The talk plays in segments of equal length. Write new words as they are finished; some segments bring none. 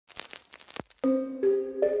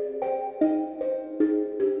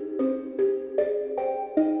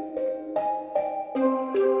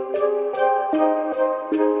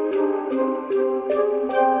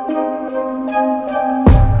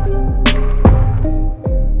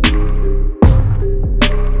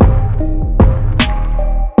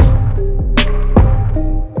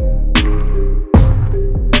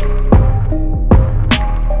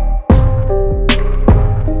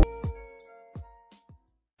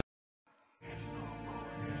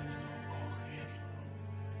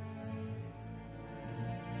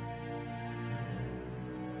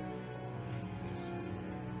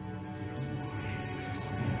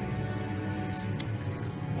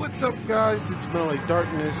What's up, guys? It's Melee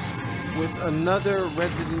Darkness with another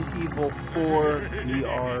Resident Evil 4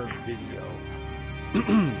 VR video.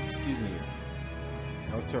 Excuse me.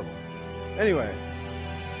 That was terrible. Anyway,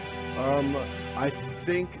 I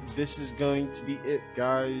think this is going to be it,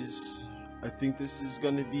 guys. I think this is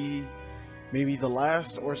going to be maybe the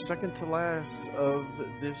last or second to last of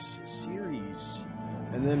this series.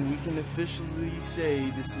 And then we can officially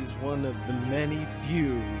say this is one of the many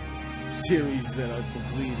few series that I've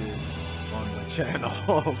completed on my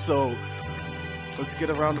channel. So let's get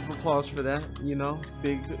a round of applause for that. You know,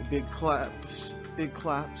 big claps, big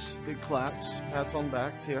claps, big claps, pats on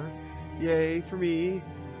backs here. Yay for me.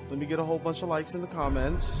 Let me get a whole bunch of likes in the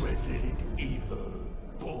comments. Resident Evil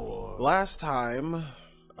 4. Last time,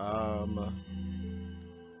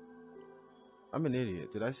 I'm an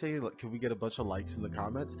idiot. Did I say, can we get a bunch of likes in the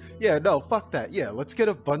comments? Yeah, no, fuck that. Yeah, let's get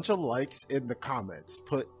a bunch of likes in the comments.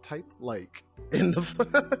 Type like in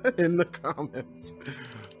the in the comments.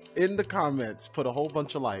 In the comments, put a whole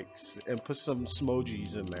bunch of likes and put some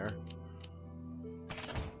smojis in there.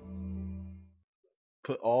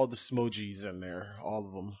 Put all the smojis in there, all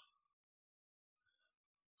of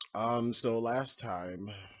them. So last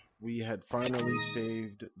time we had finally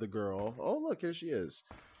saved the girl. Oh, look, here she is.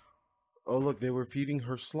 Oh, look, they were feeding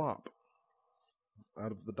her slop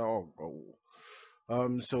out of the dog bowl.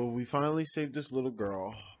 So we finally saved this little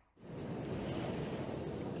girl.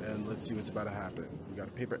 And let's see what's about to happen. We got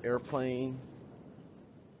a paper airplane.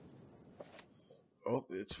 Oh,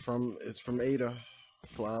 it's from Ada.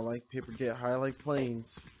 Fly like paper, get high like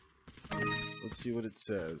planes. Let's see what it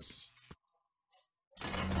says.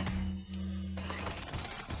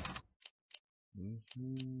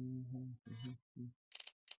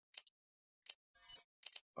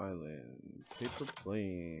 Island, paper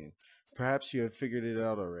plane. Perhaps you have figured it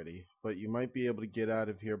out already, but you might be able to get out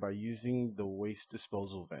of here by using the waste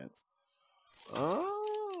disposal vent.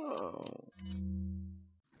 Oh.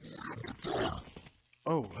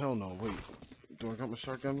 Oh, hell no, wait. Do I got my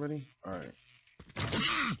shotgun ready? Alright.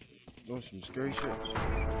 Doing some scary shit.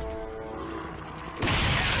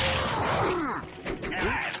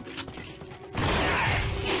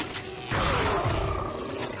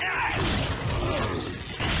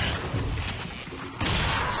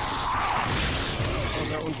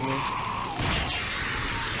 That one's low.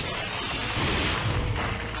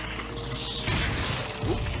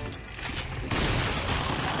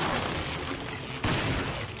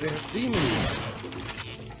 They have demons.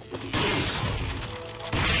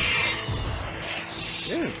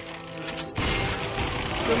 Yeah.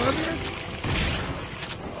 Still not here?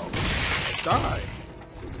 Die.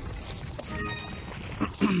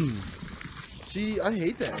 See, I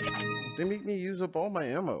hate that. They make me use up all my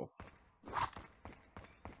ammo.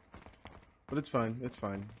 But it's fine, it's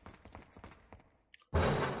fine.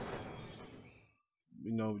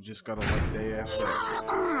 You know, we just gotta like they ass up.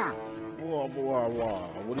 Whoa, whoa, whoa.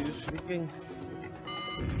 What are you speaking?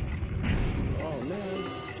 Oh man.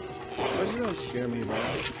 Oh, you don't scare me about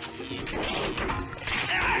it.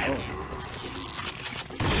 Oh.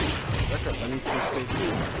 Back up, I need to stay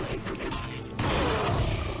too.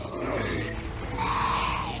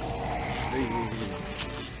 Hey.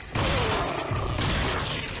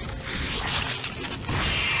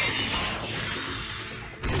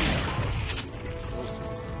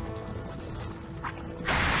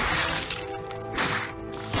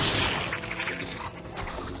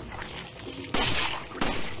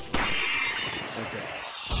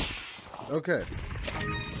 Okay.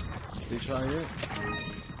 They tried it,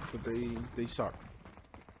 but they suck.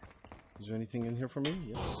 Is there anything in here for me?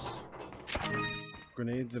 Yes.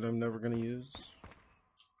 Grenades that I'm never gonna use.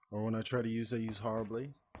 Or when I try to use, I use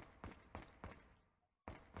horribly.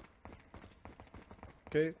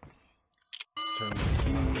 Okay. Let's turn this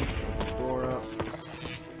key, open the door up.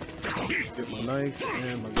 Get my knife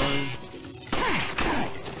and my gun.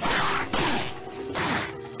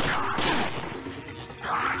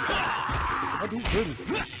 Oh, these goodies.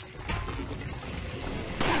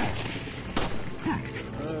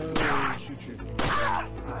 Shoot you.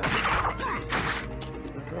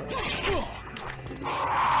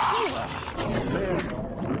 Oh, man.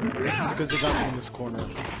 It's because they got me in this corner.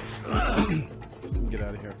 Get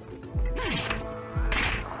out of here.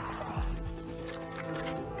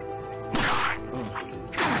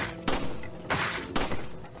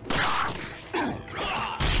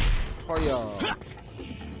 Oh, yeah.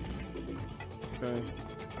 Okay.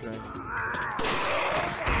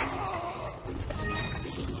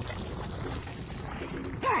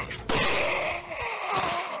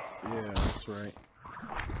 Yeah, that's right.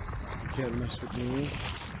 You can't mess with me.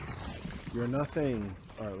 You're nothing.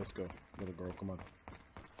 Alright, let's go. Little girl, come on.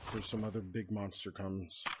 before some other big monster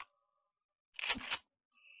comes.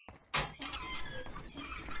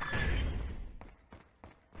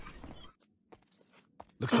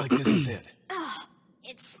 Looks like this is it. Ugh,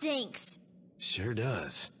 it stinks. Sure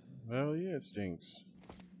does. Well, yeah, it stinks.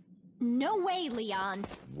 No way, Leon.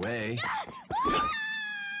 Way.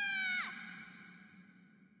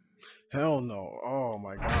 Hell no. Oh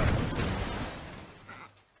my god. Listen.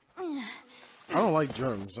 I don't like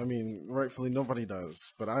germs. I mean, rightfully nobody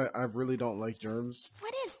does. But I really don't like germs.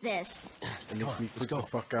 What is this? It makes me freak go. the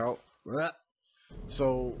fuck out. Blech.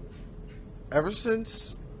 So, ever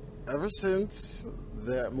since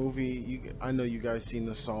that movie, I know you guys seen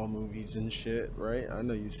the Saw movies and shit, right? I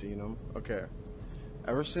know you've seen them. Okay.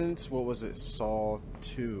 Ever since, what was it, Saw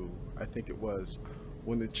 2, I think it was,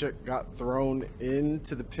 when the chick got thrown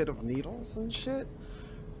into the pit of needles and shit.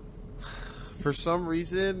 For some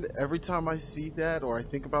reason, every time I see that or I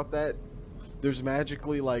think about that, there's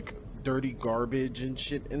magically like dirty garbage and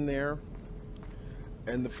shit in there.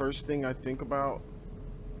 And the first thing I think about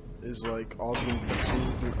is like all the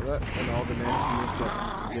infections and all the nastiness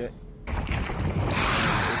that you get.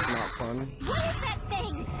 It's not fun. What is that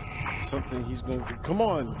thing? Something he's going to... Come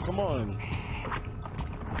on, come on.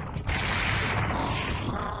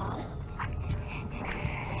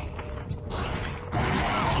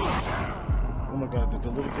 Oh my god, did the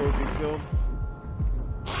little girl get killed?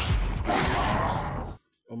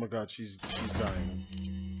 Oh my god, she's dying.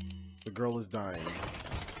 The girl is dying.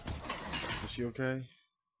 Is she okay?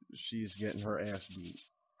 She's getting her ass beat.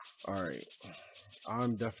 Alright.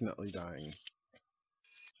 I'm definitely dying.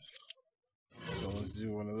 So let's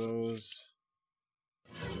do one of those.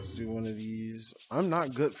 Let's do one of these. I'm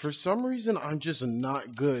not good. For some reason, I'm just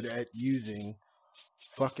not good at using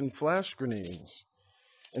fucking flash grenades.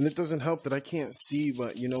 And it doesn't help that I can't see,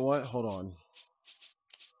 but you know what? Hold on.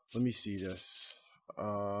 Let me see this.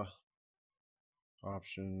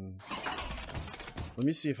 Options. Let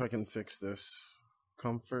me see if I can fix this.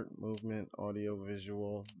 Comfort, movement, audio,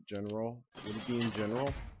 visual, general. Would it be in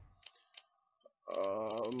general?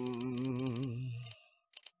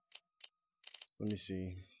 Let me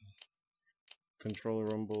see. Controller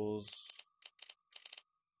rumbles.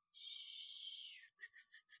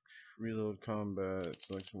 Reload combat.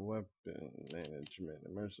 Selection weapon. Management.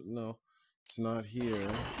 Immersive. No. It's not here.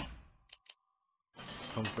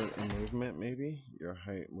 Comfort and movement, maybe? Your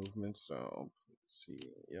height, movement, so. Let's see.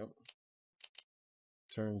 Yep.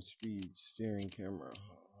 Turn speed. Steering camera.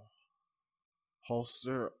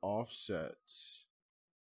 Holster offsets.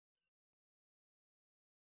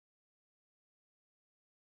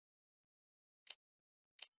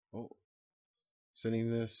 Oh, setting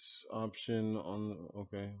this option on.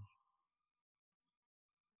 Okay.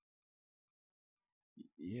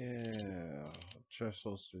 Yeah, chest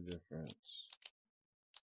holster difference.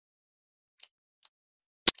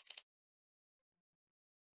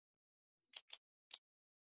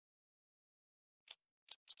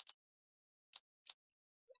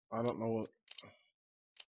 I don't know what.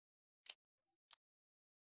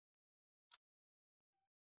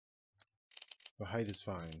 The height is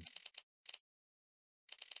fine.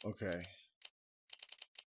 Okay.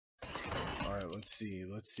 All right, let's see.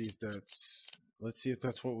 Let's see if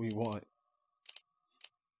that's what we want.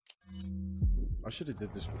 I should have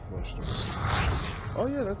did this before starting. Oh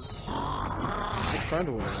yeah, that's kind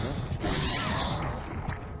of what I want.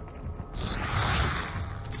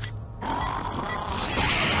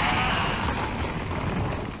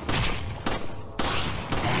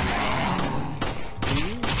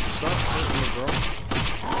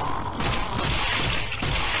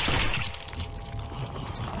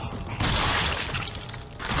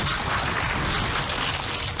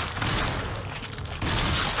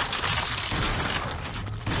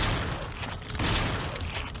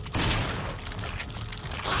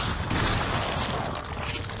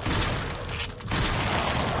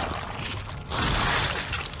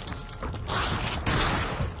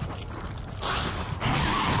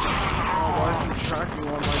 Tracking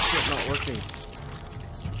on my shit not working.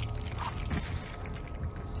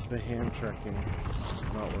 The hand tracking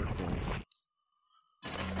is not working.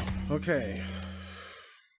 Okay.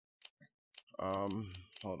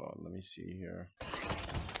 Hold on, let me see here.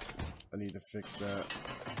 I need to fix that.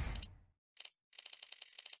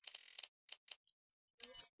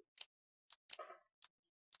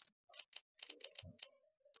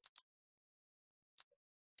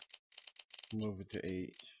 Move it to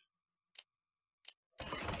 8.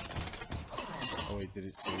 Oh wait, did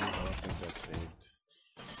it save? I don't think that saved.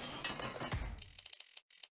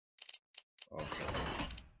 Okay.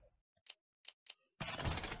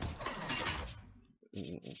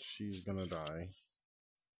 She's gonna die.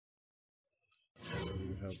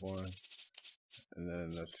 have one. And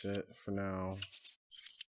then that's it for now.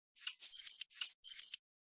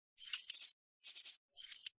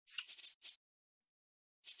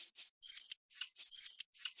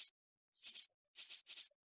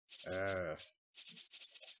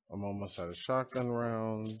 I'm almost out of shotgun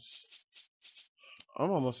rounds.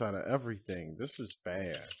 I'm almost out of everything. This is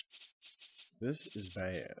bad. This is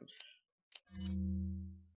bad.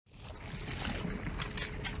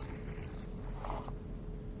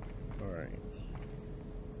 Alright.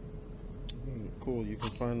 Cool, you can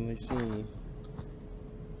finally see me.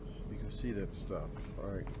 You can see that stuff.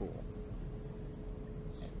 Alright, cool.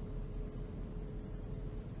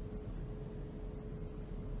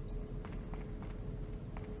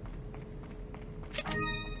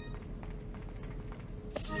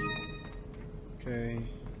 Okay.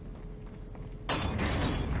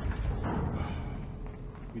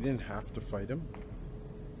 We didn't have to fight him.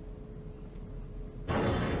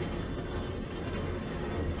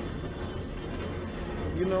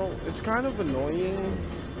 You know, it's kind of annoying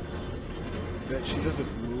that she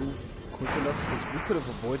doesn't move quick enough, because we could have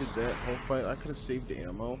avoided that whole fight. I could have saved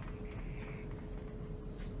ammo.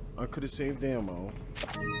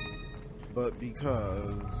 But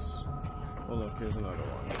because... Oh look, here's another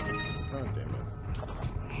one. God damn it.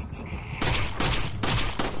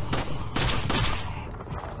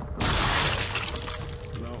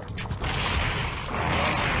 No.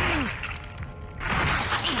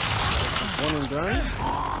 Just one and done?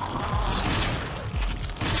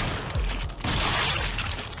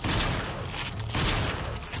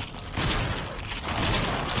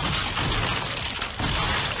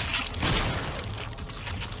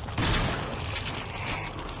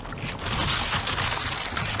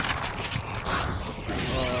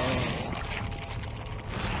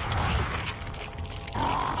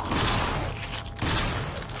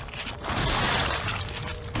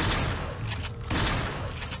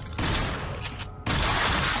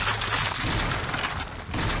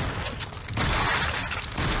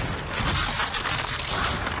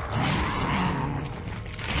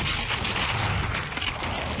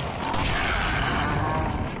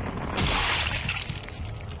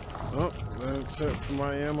 Except for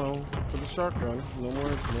my ammo for the shotgun. No more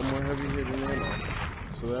heavy hitting ammo.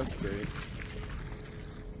 So that's great.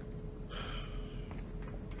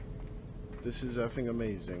 This is effing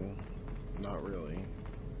amazing. Not really.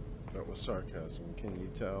 That was sarcasm. Can you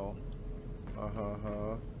tell?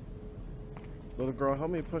 Little girl, help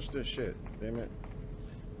me push this shit. Damn it.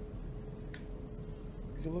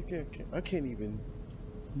 You look at. I can't even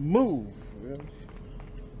move. Man.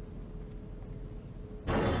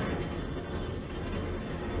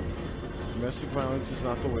 Domestic violence is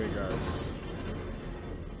not the way, guys.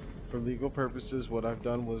 For legal purposes, what I've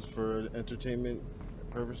done was for entertainment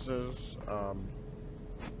purposes,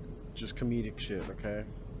 just comedic shit, okay?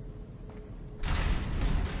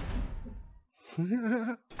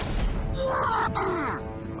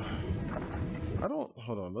 I don't...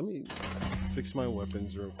 Hold on, let me fix my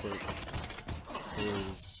weapons real quick.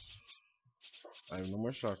 Because I have no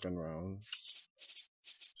more shotgun rounds,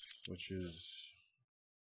 which is...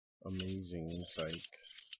 amazing, psych.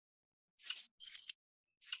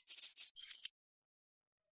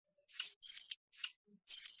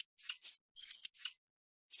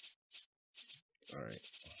 Alright.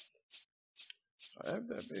 I have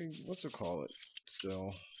that big, what's it call it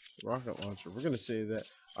still? Rocket launcher. We're gonna say that.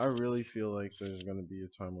 I really feel like there's gonna be a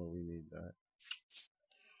time where we need that.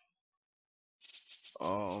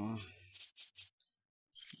 Let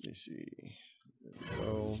me see. There we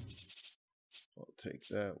go. I'll take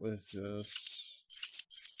that with us.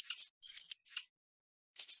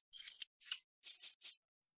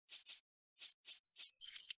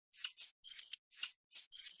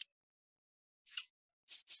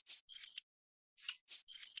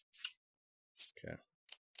 Okay.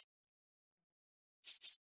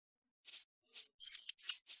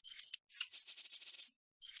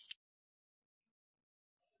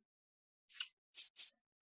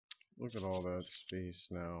 Look at all that space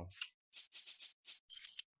now.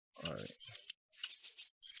 All right.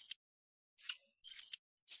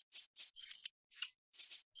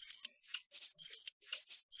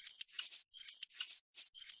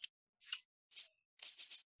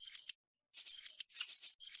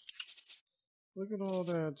 Look at all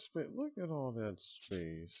that space. Look at all that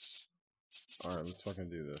space. All right, let's fucking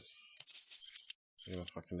do this. I'm gonna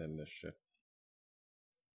fucking end this shit.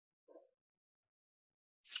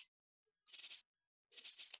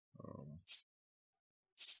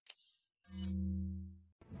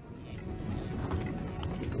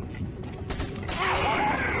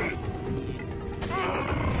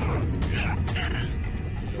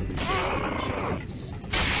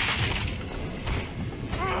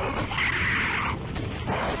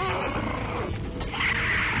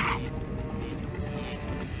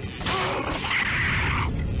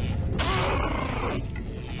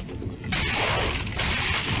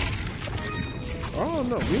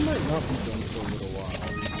 don't know. We might not be done for a little while.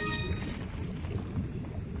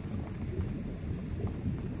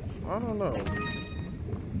 I don't know.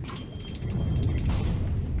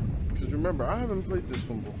 Because remember, I haven't played this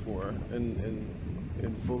one before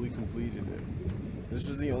and fully completed it. This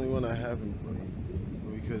is the only one I haven't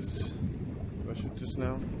played. Because if I shoot this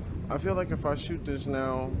now, I feel like if I shoot this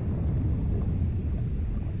now,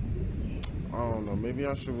 I don't know, maybe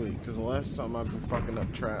I should wait, because the last time I've been fucking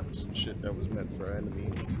up traps and shit that was meant for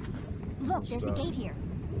enemies. Look, there's a gate here.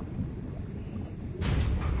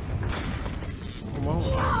 Come on.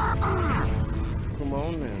 Come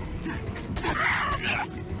on then.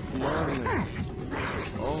 Come on then.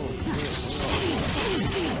 Oh shit.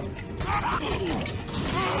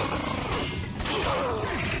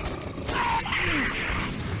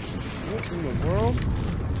 What in the world?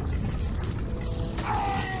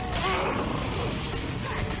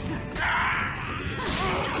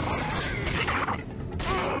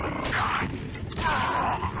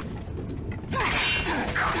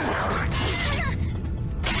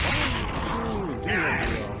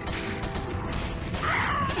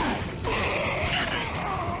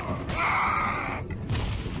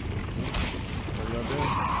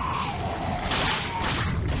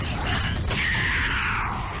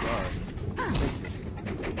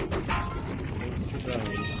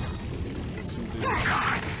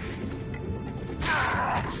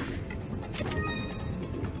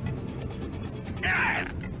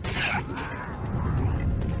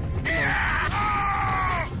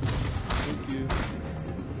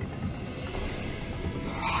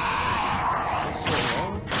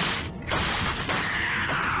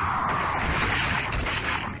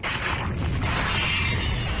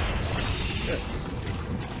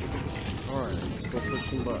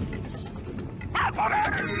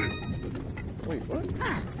 Wait, what?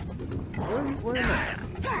 Where am I?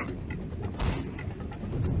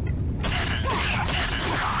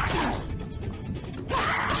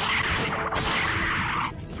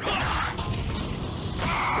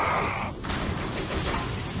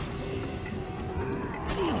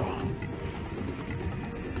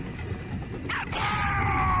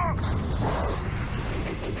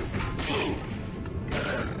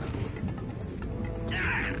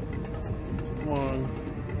 Come on.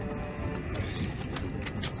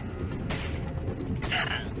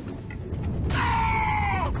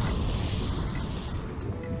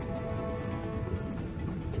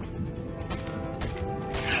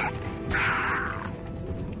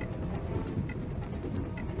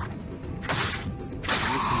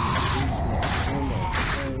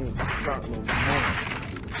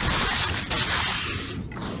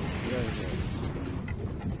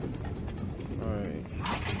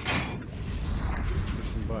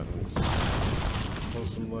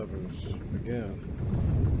 Some levers again.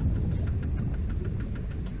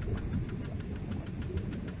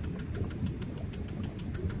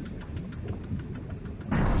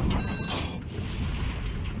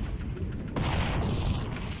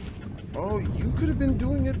 Oh, you could have been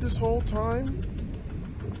doing it this whole time?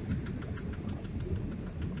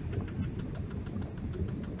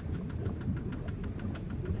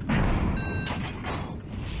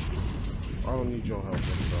 I don't need your help,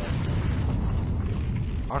 anybody.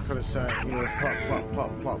 I could have sat here, plop, plop,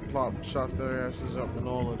 plop, plop, plop, shot their asses up and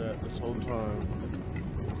all of that this whole time.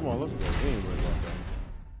 Come on, let's go. We ain't worried about that.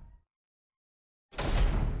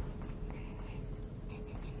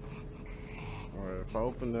 Alright, if I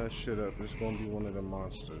open that shit up, it's gonna be one of the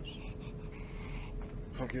monsters.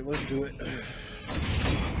 Okay, let's do it.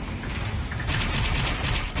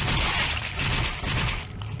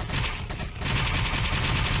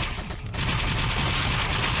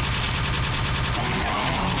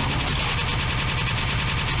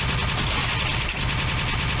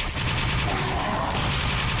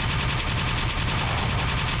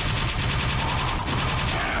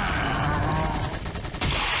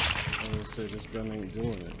 This gun ain't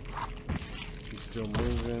doing it. He's still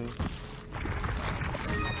moving.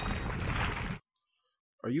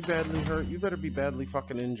 Are you badly hurt? You better be badly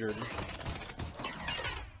fucking injured.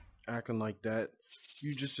 Acting like that.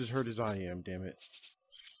 You just as hurt as I am, damn it.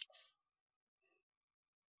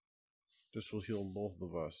 This will heal both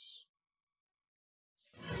of us.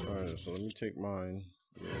 Alright, so let me take mine.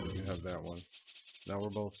 Yeah, you have that one. Now we're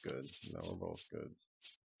both good. Now we're both good.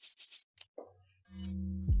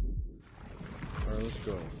 Alright, let's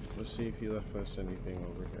go. Let's see if he left us anything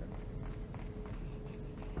over here.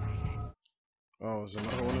 Oh, it's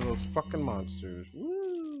another one of those fucking monsters.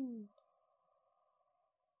 Woo!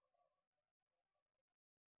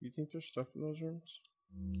 You think there's stuff in those rooms?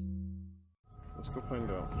 Let's go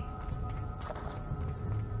find out.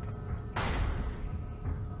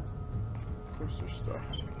 course there's stuff.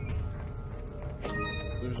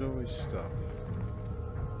 There's always stuff.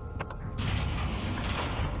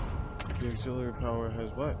 The auxiliary power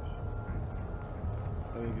has what?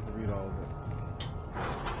 I didn't get to read all of it.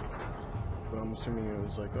 But I'm assuming it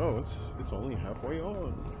was like, oh, it's only halfway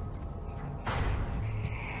on.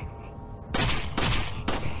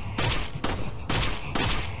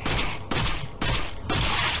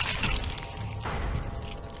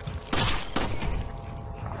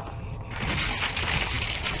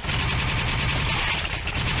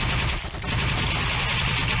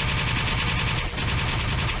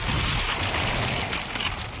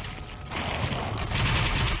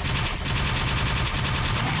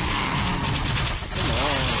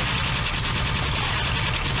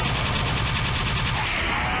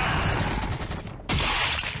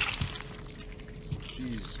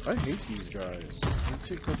 I hate these guys. They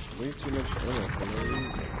take up way too much ammo for no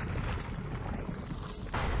reason.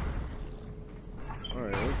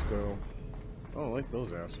 Alright, let's go. I don't like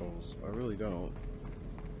those assholes. I really don't.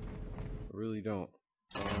 I really don't.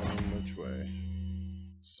 Which way?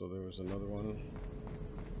 So there was another one.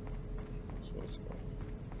 So let's go.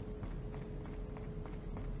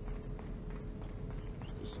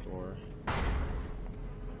 There's the store.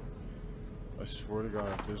 I swear to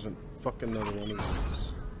God, if there's a fucking another one of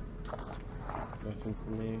these. Nothing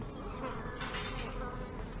for me.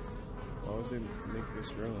 Why would they make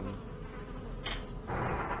this room?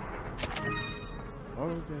 Why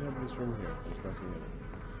would they have this room here if there's nothing in it?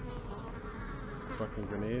 Fucking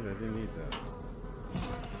grenade? I didn't need that.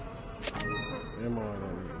 Ammo I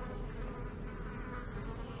don't need.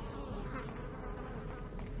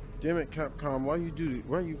 Damn it, Capcom, why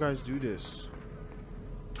you guys do this?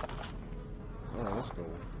 Alright, let's go.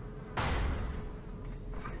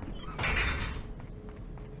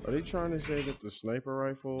 Are they trying to say that the sniper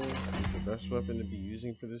rifle is the best weapon to be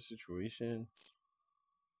using for this situation?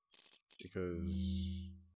 Because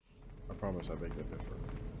I promise I beg to differ.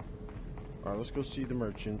 Alright, let's go see the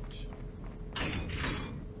merchant.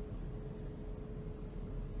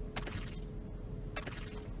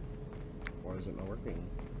 Why is it not working?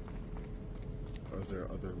 Are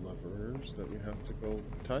there other levers that we have to go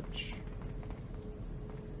touch?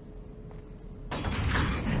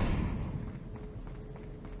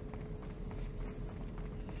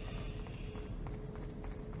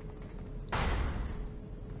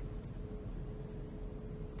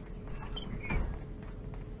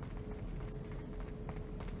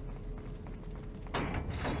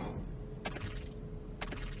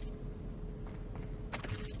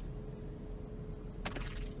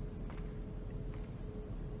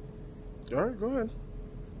 Alright, go ahead.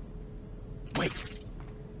 Wait.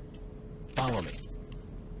 Follow me.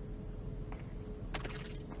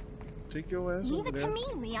 Take your ass Leave over it there. to me,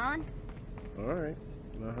 Leon. Alright.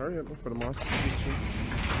 Now hurry up before the monster gets you.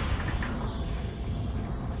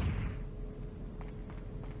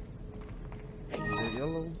 Is it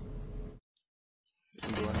yellow?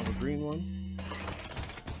 And do I have a green one?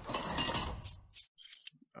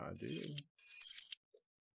 I do.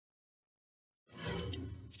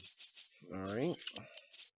 Alright.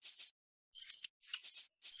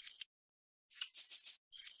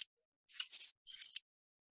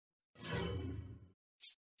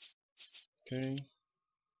 Okay.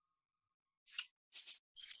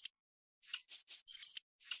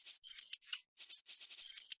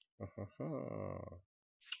 Ha ha ha.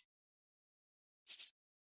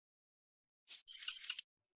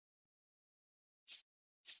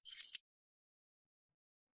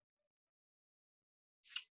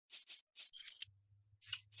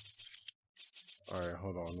 Alright,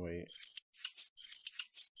 hold on, wait.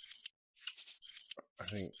 I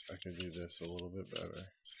think I can do this a little bit better.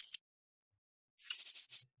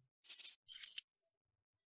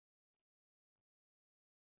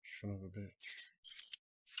 Son of a bitch.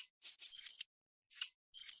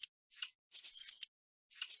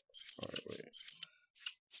 Alright, wait.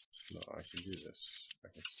 No, I can do this. I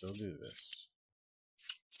can still do this.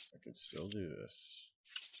 I can still do this.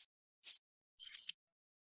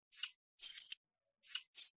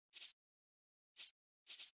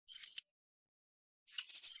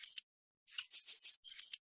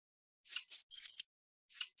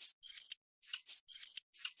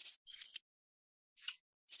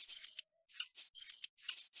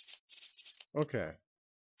 Okay.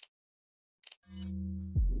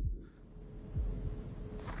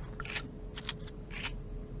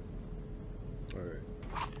 Alright.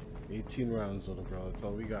 18 rounds, little girl. That's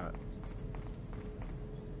all we got.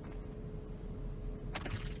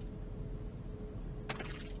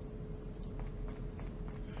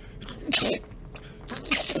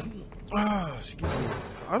 Ah, excuse me.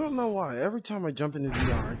 I don't know why. Every time I jump into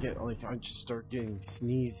VR, I just start getting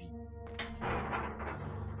sneezy.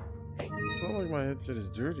 It's not like my headset is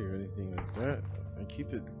dirty or anything like that. I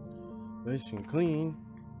keep it nice and clean.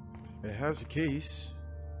 It has a case.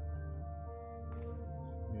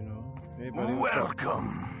 You know. Hey, buddy. What's up?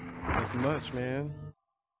 Welcome. Nothing much, man.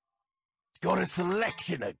 Got a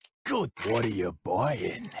selection of good. What are you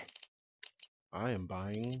buying? I am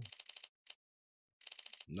buying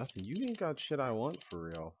nothing. You ain't got shit I want for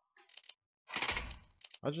real.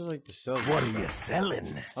 I just like to sell. What are you selling?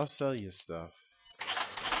 I'll sell you stuff.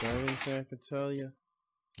 Got anything I could tell you?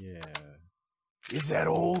 Yeah. Is that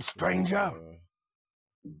all, stranger?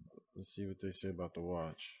 Let's see what they say about the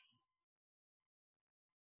watch.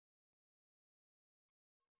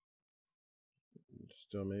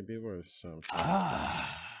 Still may be worth something.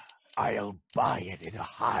 Ah, I'll buy it at a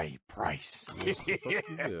high price. Thank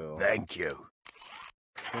you.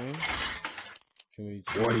 Okay. Can we?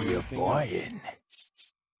 What are you buying?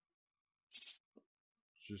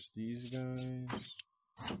 Just these guys.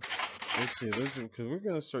 Let's see. Because we're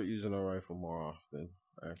gonna start using our rifle more often.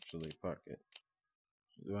 Actually, fuck it.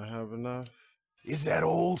 Do I have enough? Is that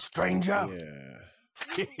all, stranger?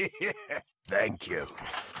 Yeah. Thank you.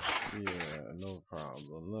 Yeah, no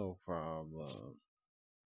problem. No problem.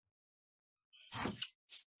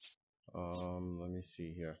 Let me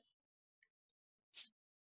see here.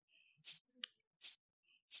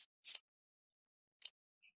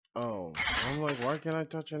 Oh, I'm like, why can't I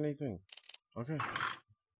touch anything? Okay.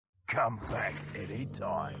 Come back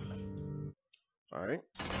anytime. All right.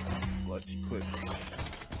 Let's equip.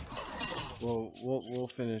 Well, we'll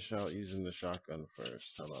finish out using the shotgun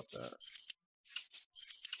first. How about that?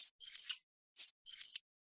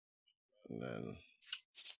 And then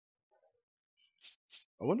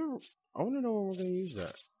I want to know when we're gonna use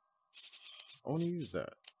that. I want to use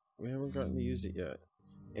that. We haven't gotten to use it yet.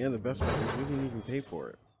 And the best part is we didn't even pay for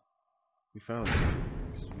it. We found it.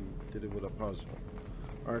 We did it with a puzzle.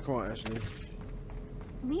 All right, come on, Ashley.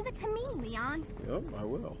 Leave it to me, Leon. Yep, I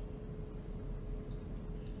will.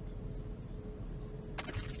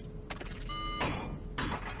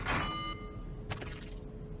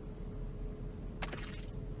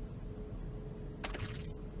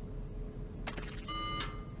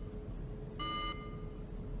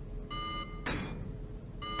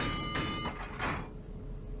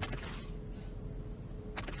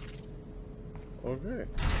 Okay,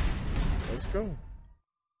 let's go.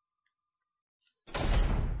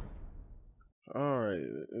 Alright,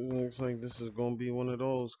 it looks like this is going to be one of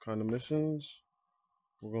those kind of missions.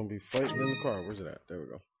 We're going to be fighting in the car. Where's it at? There we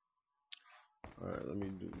go. Alright, let me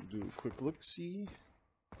do a quick look-see.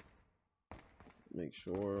 Make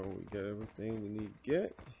sure we get everything we need to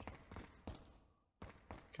get.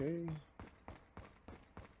 Okay.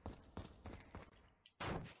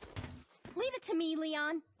 Leave it to me,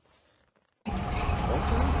 Leon.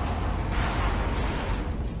 Okay.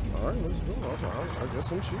 Alright, let's go. I guess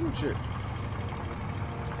I'm shooting shit.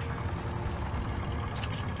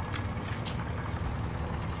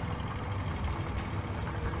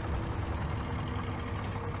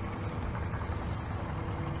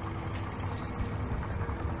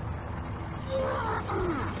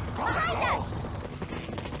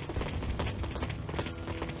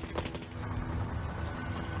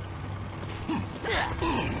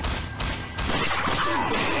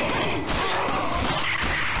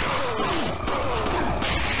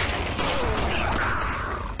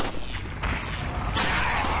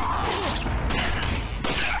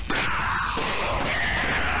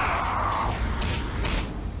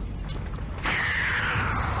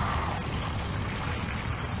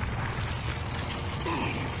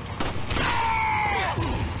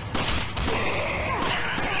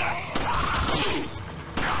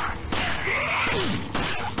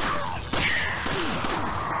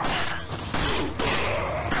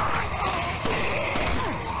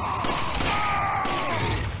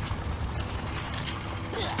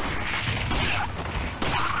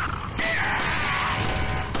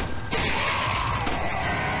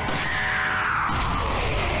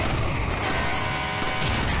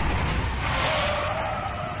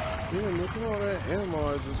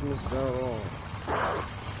 Missed out on.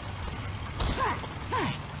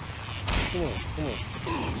 Come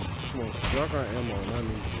on. Y'all got ammo and I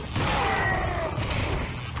need it.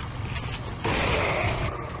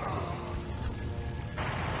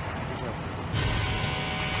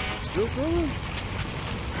 Still coming?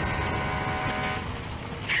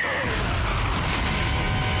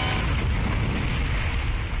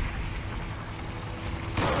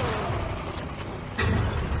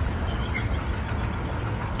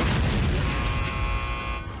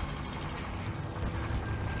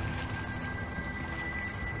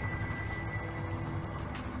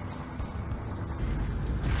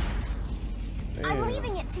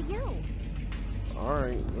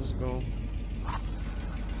 go.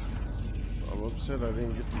 I'm upset I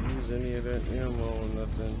didn't get to use any of that ammo or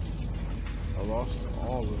nothing. I lost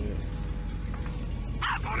all of it.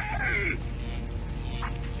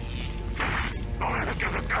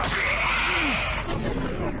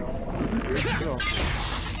 Get off.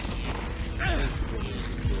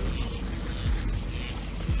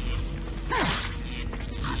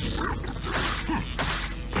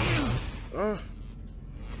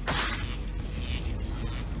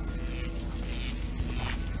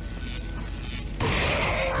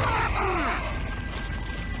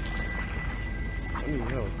 I need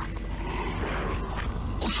help.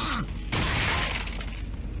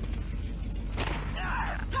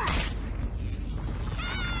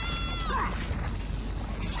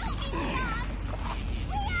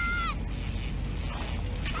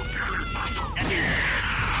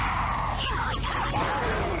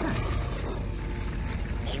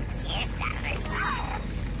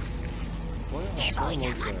 Why am I sound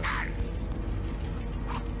like that?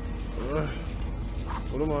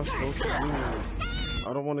 What am I supposed to do?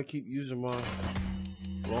 I don't want to keep using my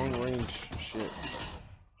long range shit.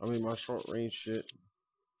 I mean my short range shit.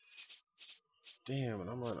 Damn, and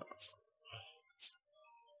I'm not.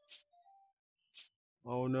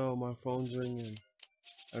 Oh no, my phone's ringing,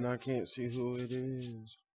 and I can't see who it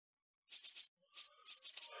is.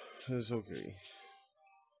 It's okay.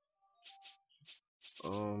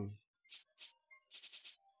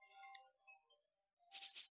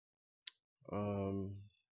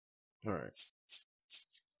 All right.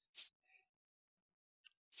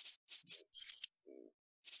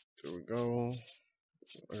 There we go.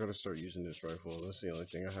 I gotta start using this rifle. That's the only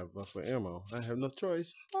thing I have left for ammo. I have no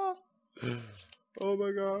choice. Ah. Oh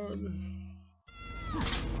my god.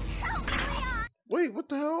 Wait, what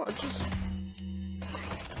the hell? I just...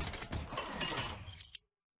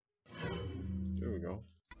 There we go.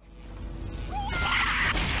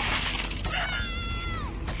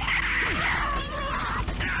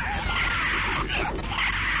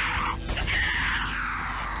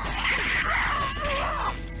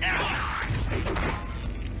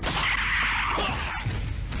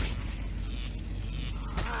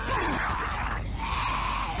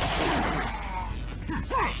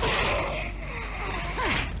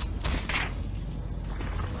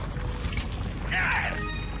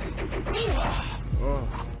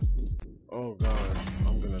 Oh god,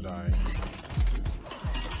 I'm gonna die.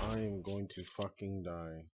 I am going to fucking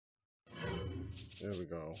die. There we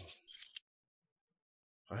go.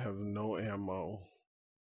 I have no ammo.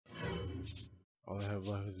 All I have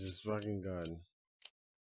left is this fucking gun.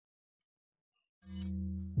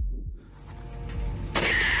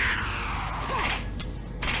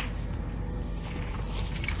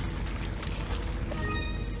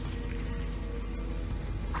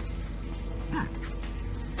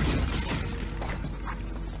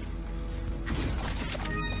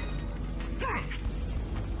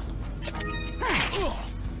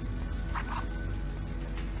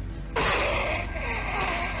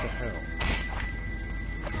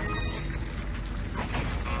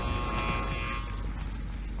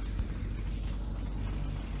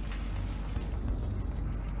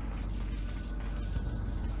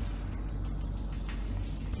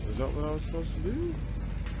 Is that what I was supposed to do?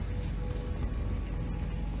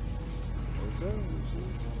 Okay, that's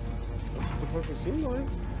what the fuck it seemed like.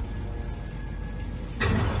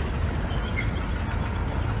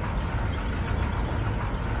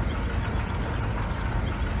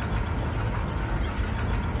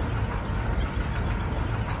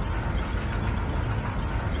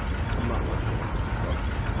 I'm not left handed. Fuck.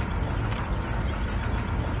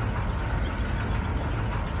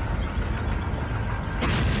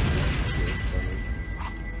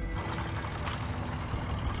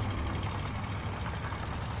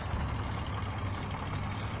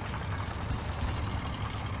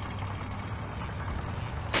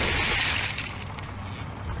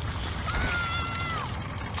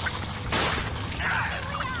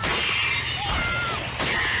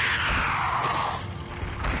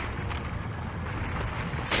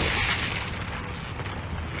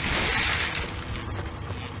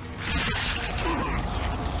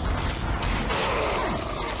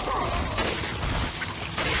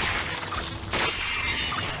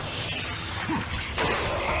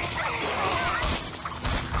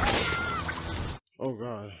 Oh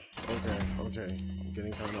god. Okay. I'm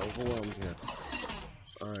getting kind of overwhelmed here.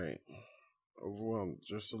 Alright. Overwhelmed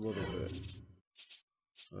just a little bit.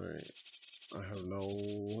 Alright. I have no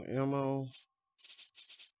ammo.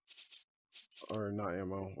 Or not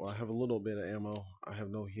ammo. Well, I have a little bit of ammo. I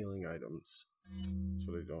have no healing items. That's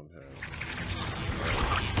what I don't have.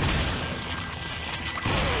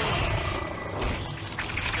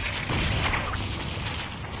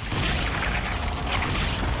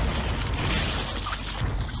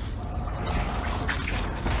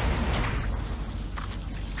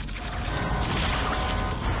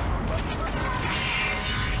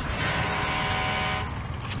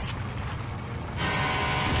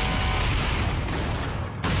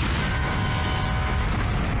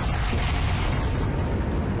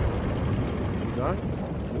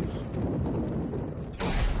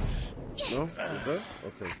 No? We're good?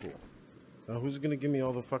 Okay, cool. Now who's gonna give me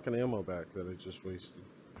all the fucking ammo back that I just wasted?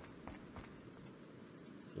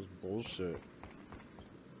 That's bullshit.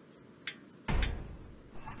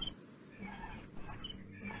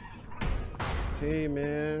 Hey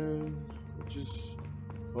man, just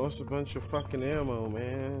lost a bunch of fucking ammo,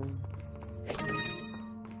 man.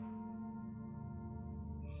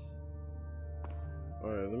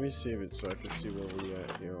 Alright, let me save it so I can see where we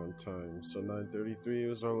at here on time. So 9:33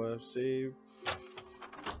 was our last save.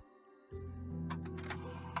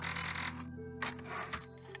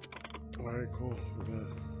 Alright, cool. We got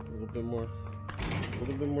a little bit more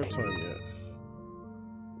time yet.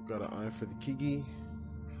 We got an eye for the Kigi.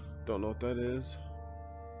 Don't know what that is.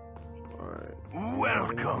 Alright.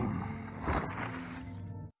 Welcome.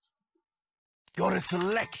 Got a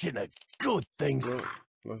selection of good things. No,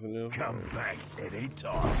 nothing new. Come back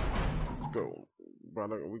anytime. Let's go.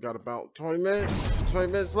 We got about 20 minutes.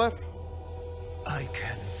 20 minutes left. I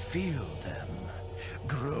can feel them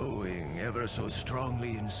growing ever so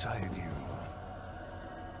strongly inside you.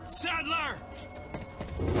 Sadler!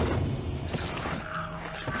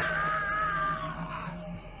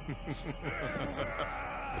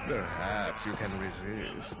 Perhaps you can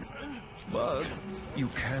resist, but you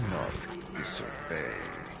cannot disobey.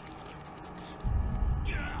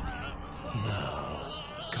 Now,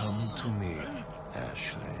 come to me,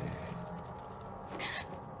 Ashley.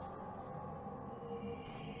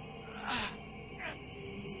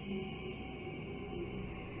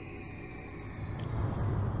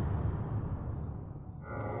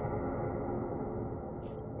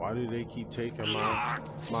 Why do they keep taking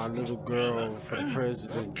my little girl for the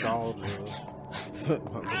president daughter?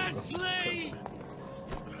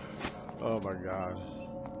 Oh my god.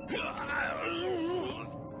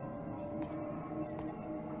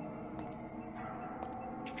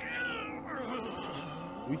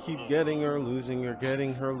 We keep getting her, losing her,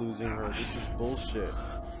 getting her, losing her. This is bullshit.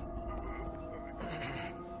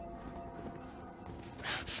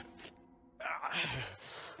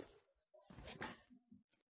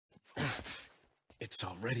 It's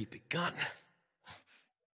already begun.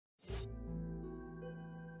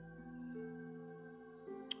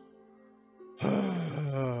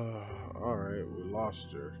 Alright, we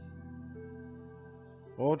lost her.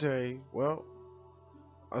 Okay, well,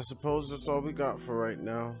 I suppose that's all we got for right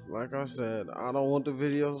now. Like I said, I don't want the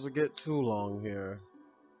videos to get too long here.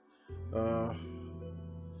 You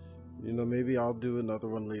know, maybe I'll do another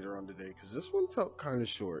one later on today, because this one felt kind of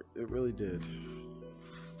short. It really did.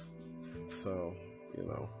 So, you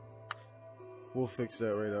know, we'll fix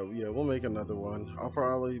that right up. Yeah, we'll make another one. I'll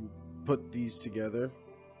probably put these together.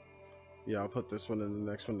 Yeah, I'll put this one and the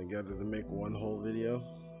next one together to make one whole video.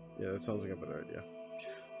 Yeah, that sounds like a better idea.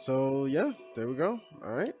 So, yeah, there we go.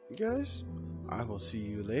 All right, you guys, I will see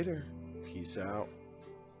you later. Peace out.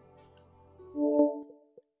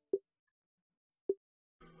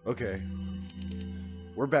 Okay,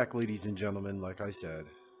 we're back, ladies and gentlemen, like I said.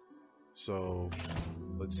 So,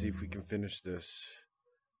 let's see if we can finish this.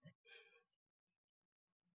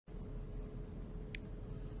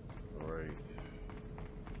 All right.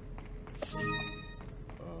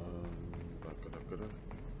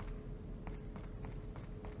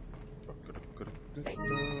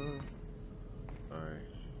 All right.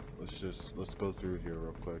 Let's go through here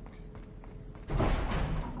real quick.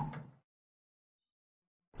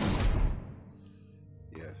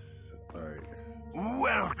 Yeah. All right.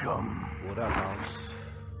 Welcome. What up, house?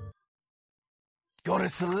 Got a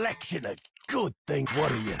selection of good things.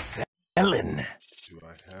 What are you selling? Do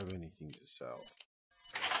I have anything to sell?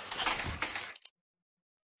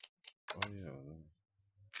 Oh yeah,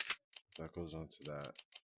 that goes on to that,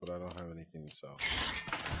 but I don't have anything to sell.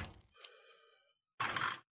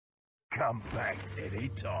 Come back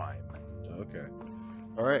anytime. Okay.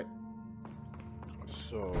 All right.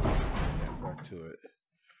 So, getting back to it.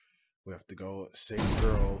 We have to go save the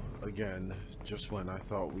girl again, just when I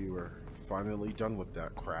thought we were finally done with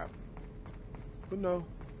that crap. But no.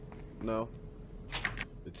 No.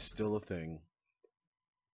 It's still a thing.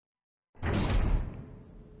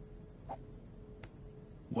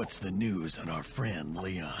 What's the news on our friend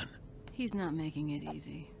Leon? He's not making it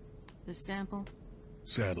easy. The sample?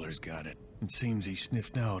 Sadler's got it. It seems he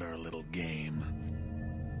sniffed out our little game.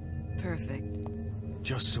 Perfect.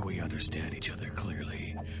 Just so we understand each other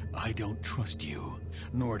clearly, I don't trust you,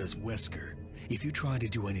 nor does Wesker. If you try to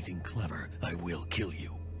do anything clever, I will kill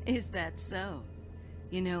you. Is that so?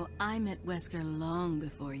 You know, I met Wesker long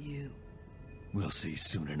before you. We'll see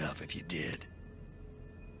soon enough if you did.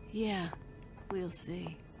 Yeah, we'll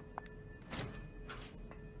see.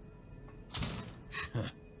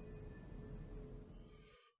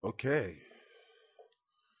 Okay.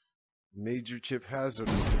 Major Chip Hazard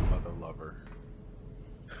looking mother lover.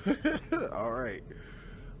 Alright.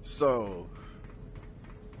 So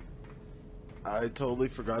I totally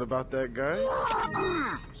forgot about that guy.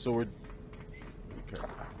 So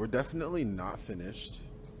we're definitely not finished.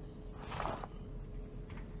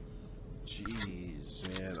 Jeez,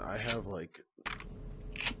 man, I have no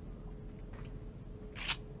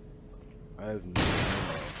ammo.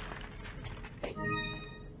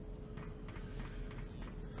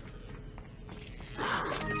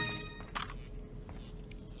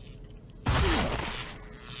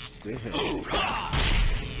 Damn.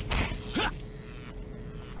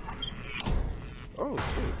 Oh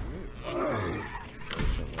shit.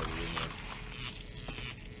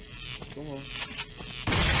 Come on.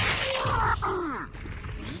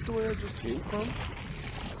 Is this the way I just came from?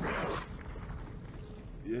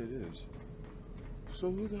 Yeah, it is.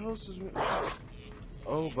 So who the hell is me?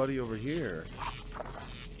 Oh, buddy over here.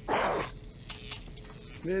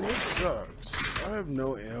 Man, this sucks. I have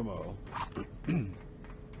no ammo.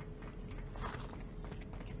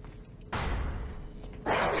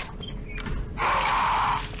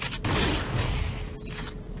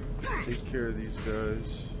 Take care of these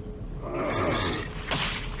guys.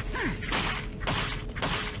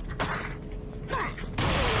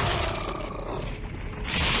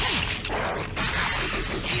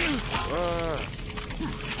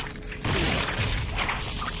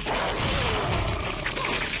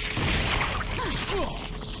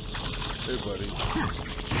 Hey, buddy.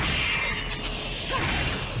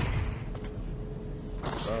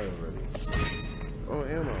 Die already. Oh,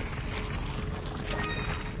 ammo.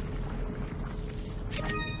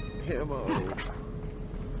 Ammo.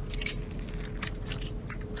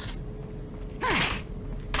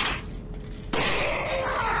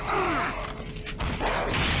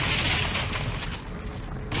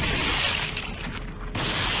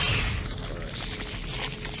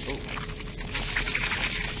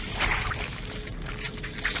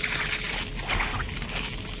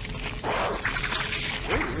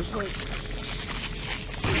 Where's my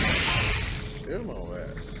ammo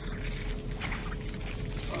at?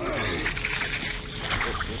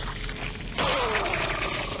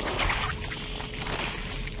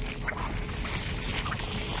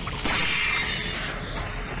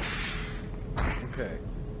 Okay.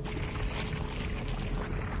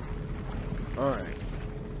 Alright.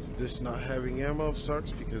 This not having ammo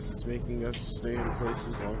sucks because it's making us stay in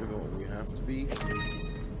places longer than what we have to be.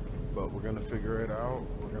 But we're gonna figure it out.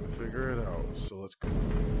 We're gonna figure it out. So let's go.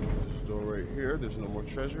 There's a door right here. There's no more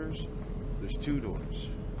treasures. There's 2 doors.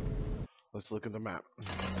 Let's look at the map.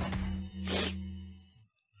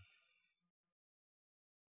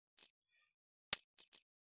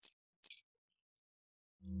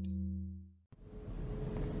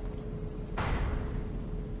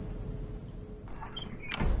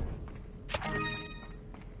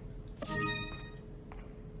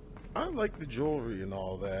 I like the jewelry and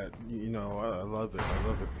all that. You know, I love it. I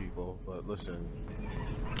love it, people. But listen,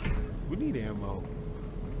 we need ammo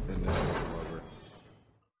in this lover.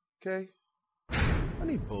 Okay? I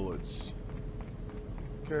need bullets.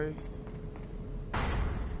 Okay? I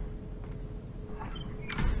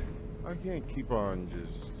can't keep on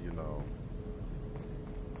just, you know,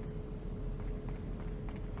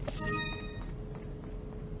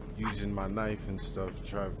 using my knife and stuff to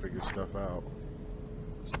try and figure stuff out.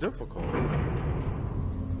 It's difficult.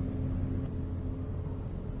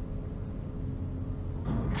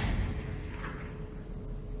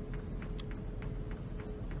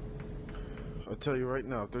 I'll tell you right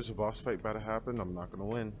now, if there's a boss fight about to happen, I'm not gonna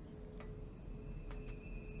win.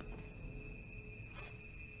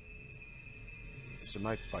 It's a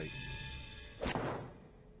knife fight.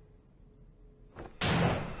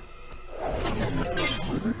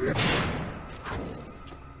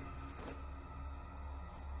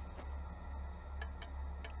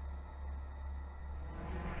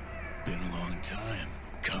 Been a long time,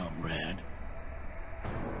 comrade.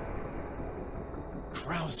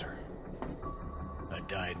 Krauser. I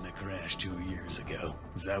died in a crash 2 years ago.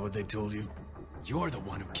 Is that what they told you? You're the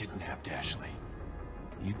one who kidnapped Ashley.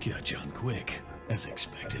 You catch on quick, as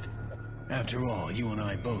expected. After all, you and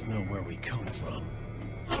I both know where we come from.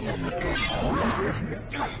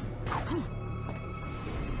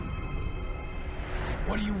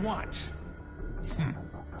 What do you want?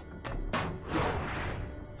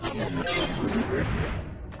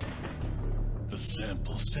 The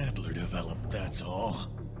sample Sadler developed, that's all.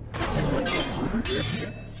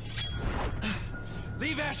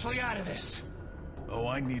 Leave Ashley out of this. Oh,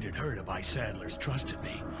 I needed her to buy Sadler's trust in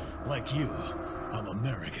me. Like you, I'm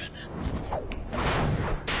American.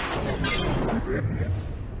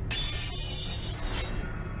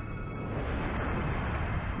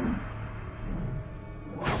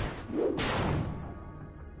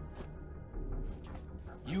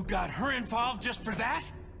 got her involved just for that?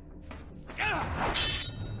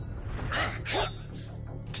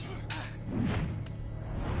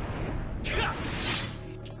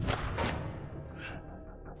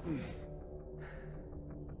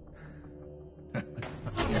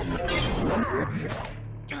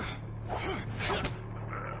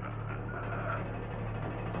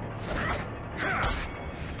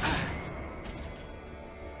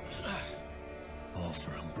 All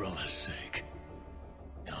for Umbrella's sake.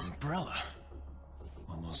 Umbrella?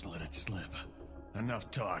 Almost let it slip. Enough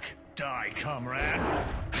talk. Die, comrade!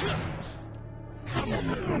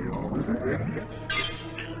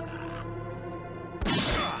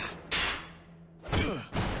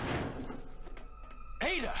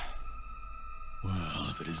 Ada! Well,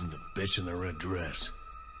 if it isn't the bitch in the red dress.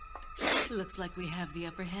 Looks like we have the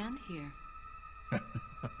upper hand here.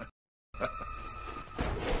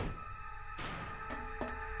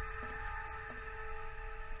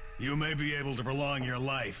 You may be able to prolong your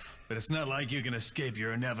life, but it's not like you can escape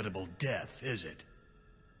your inevitable death, is it?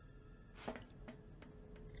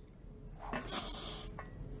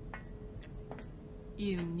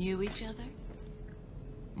 You knew each other?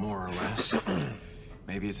 More or less.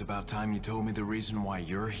 Maybe it's about time you told me the reason why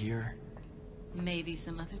you're here. Maybe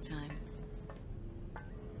some other time.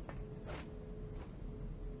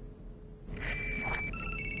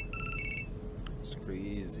 It's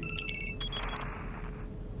crazy.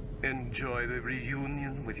 Enjoy the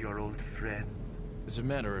reunion with your old friend. As a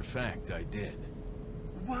matter of fact, I did.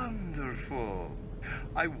 Wonderful.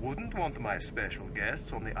 I wouldn't want my special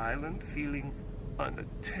guests on the island feeling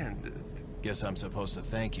unattended. Guess I'm supposed to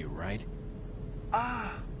thank you, right?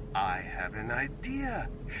 Ah, I have an idea.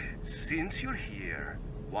 Since you're here,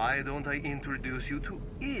 why don't I introduce you to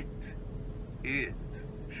it? It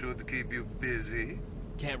should keep you busy.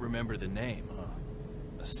 Can't remember the name, huh?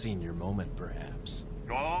 A senior moment, perhaps.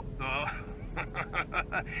 Oh,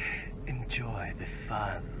 enjoy the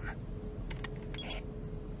fun.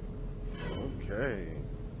 Okay.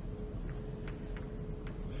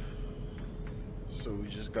 So we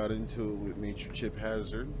just got into it with Major Chip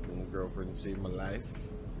Hazard, and my girlfriend saved my life.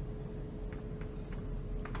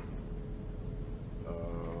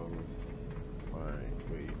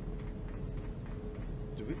 Wait.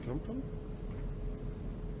 Did we come from?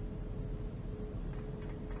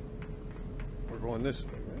 We're going this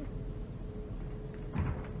way, right?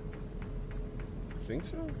 I think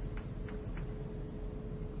so.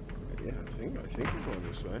 Yeah, I think we're going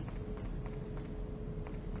this way.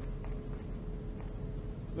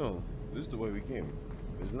 No, this is the way we came,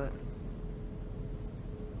 isn't it?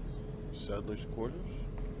 Saddler's quarters?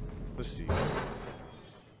 Let's see.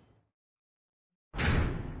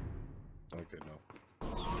 Okay, no.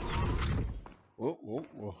 Whoa, whoa,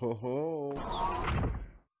 whoa, whoa.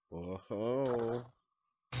 Whoa.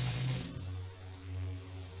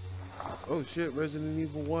 Oh shit, Resident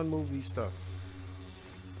Evil 1 movie stuff.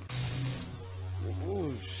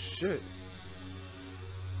 Oh shit.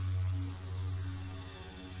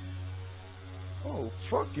 Oh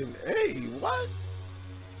fucking A, what?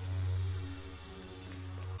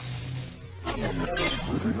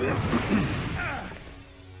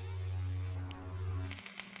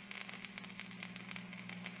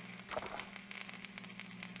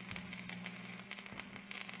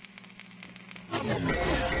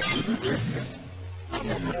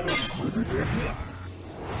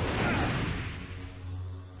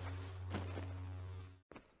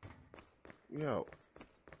 Yo.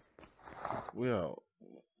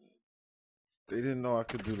 They didn't know I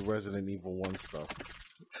could do the Resident Evil 1 stuff.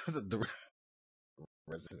 The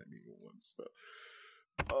Resident Evil 1 stuff.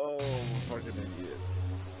 Oh, fucking idiot.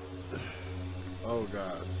 Oh,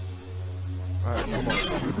 God. Alright, come on.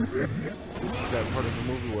 This is that part of the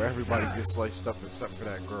movie where everybody gets sliced up except for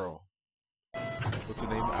that girl. What's her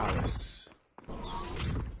name? Alice.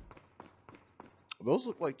 Those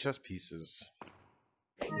look like chess pieces.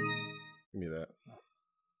 Give me that.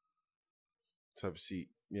 Type of seat.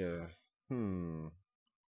 Yeah. I'm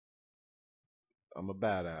a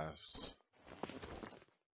badass.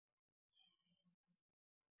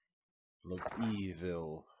 Look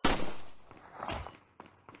evil.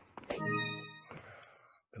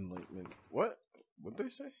 Enlightenment. What? What'd they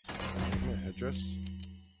say? My headdress?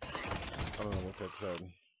 I don't know what that said.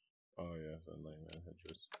 Oh yeah, enlightenment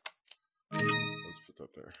headdress. Let's put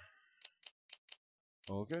that there.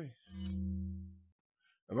 Okay.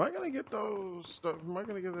 Am I gonna get those stuff? Am I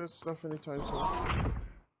gonna get that stuff anytime soon?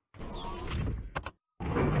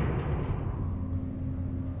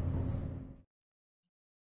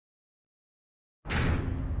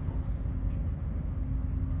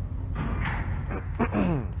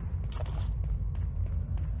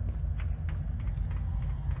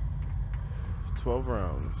 12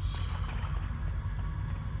 rounds.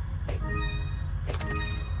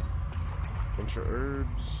 Bunch of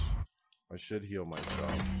herbs. I should heal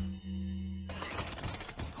myself.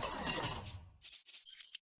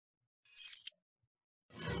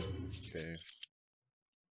 Okay.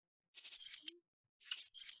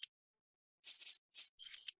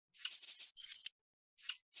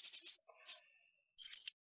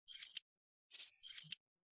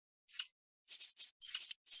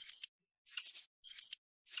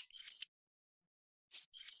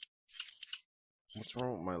 What's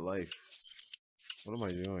wrong with my life? What am I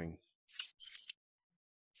doing?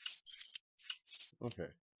 Okay.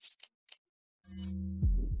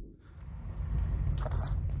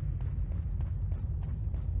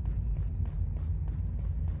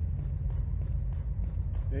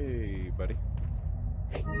 Hey, buddy.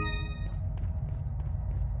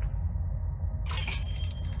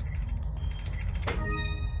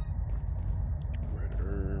 Red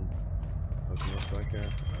herb. Nothing else like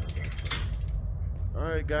that?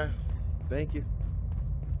 Alright, guy. Thank you.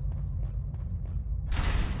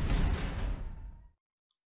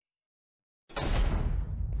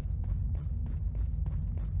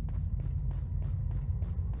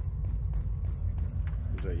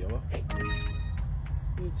 Is that yellow?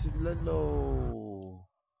 It's Lilo.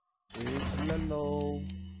 It's Lilo.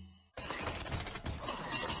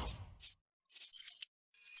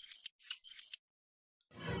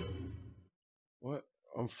 What?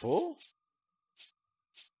 I'm full?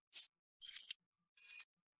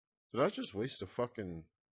 Did I just waste a fucking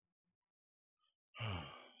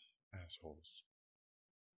assholes?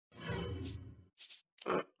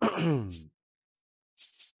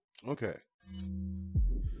 Okay.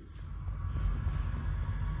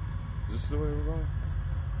 Is this the way we're going?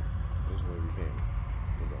 This is the way we came.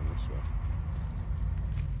 We're going this way.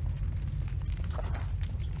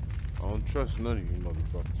 I don't trust none of you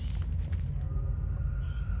motherfuckers.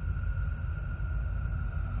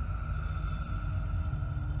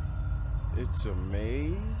 It's a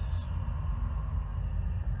maze.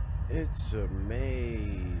 It's a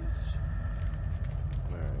maze.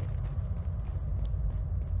 Alright.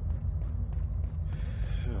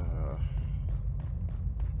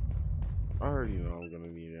 I already know I'm gonna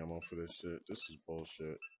need ammo for this shit. This is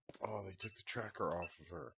bullshit. Oh, they took the tracker off of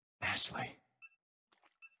her. Ashley.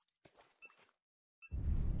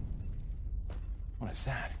 What is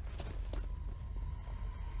that?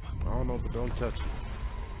 I don't know, but don't touch it.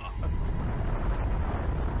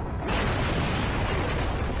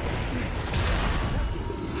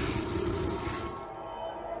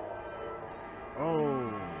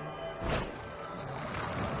 Oh.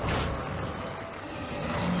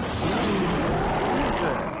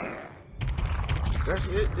 That's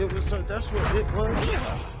it. It was. That's what it was.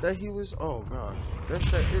 That he was. Oh God. That's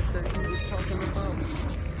that it that he was talking about.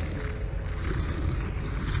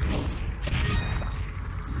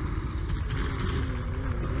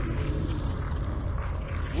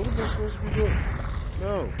 What am I supposed to be doing?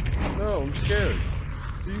 No. No. I'm scared.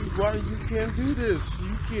 Dude, why you can't do this?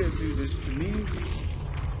 You can't do this to me.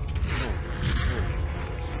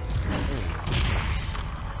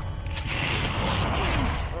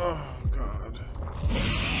 Oh God.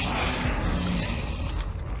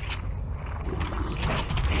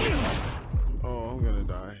 Oh, I'm gonna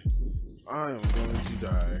die. I am going to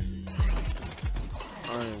die.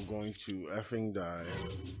 I am going to effing die.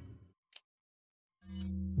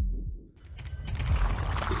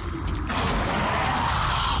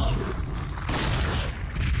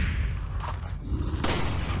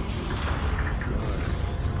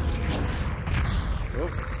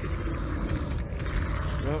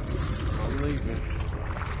 Nope. I'm leaving.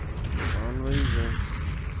 I'm leaving.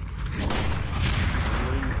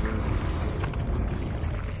 I'm leaving.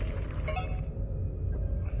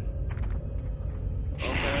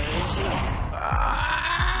 Okay. Ah!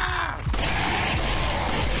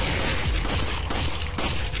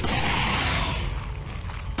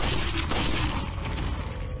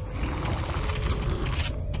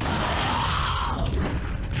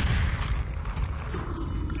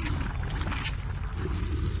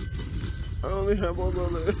 I only have one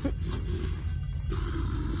bullet.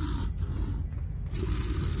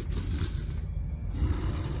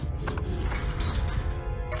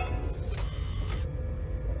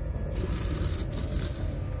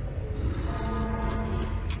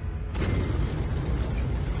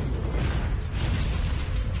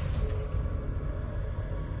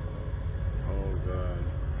 Oh God.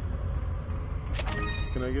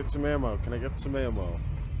 Can I get some ammo? Can I get some ammo?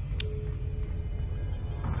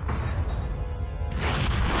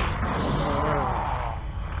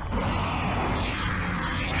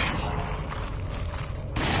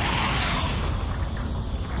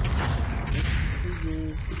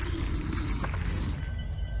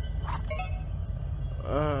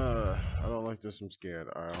 this, I'm scared.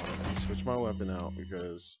 Alright, I'll switch my weapon out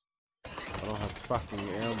because I don't have fucking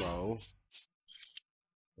ammo,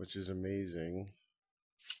 which is amazing.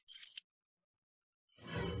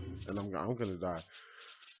 And I'm gonna die.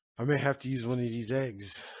 I may have to use one of these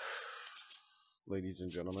eggs, ladies and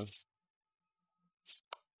gentlemen.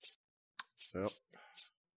 Yep.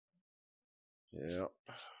 Yep.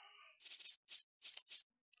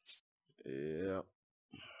 Yep.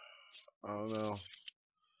 I don't know.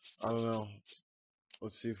 I don't know.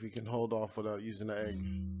 Let's see if we can hold off without using the egg.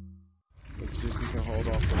 Let's see if we can hold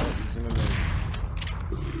off without using an egg.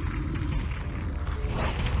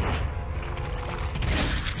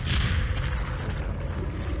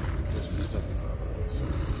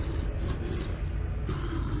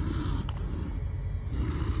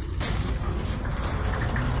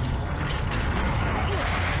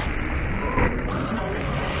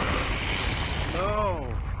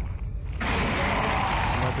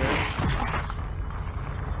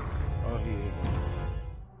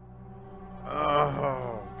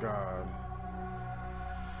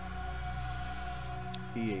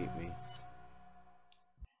 He ate me.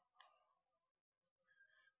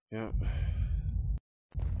 Yep.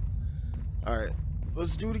 Alright,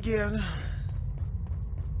 let's do it again.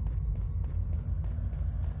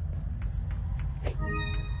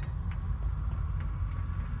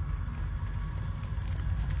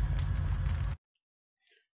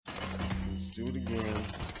 Let's do it again.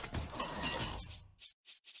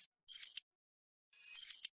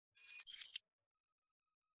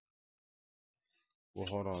 We'll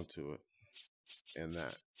hold on to it and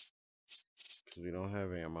that because we don't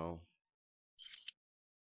have ammo.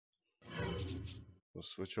 We'll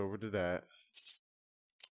switch over to that.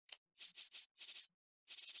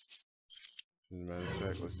 As a matter of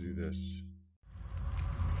fact, let's do this.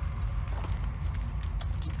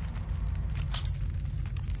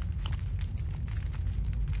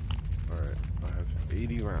 Alright, I have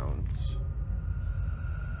 80 rounds.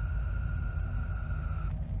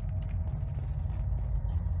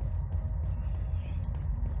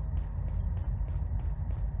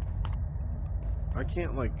 I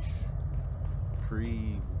can't like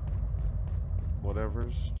pre-whatevers.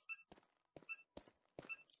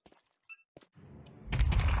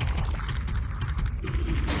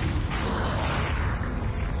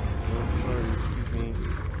 Oh, sorry, excuse me.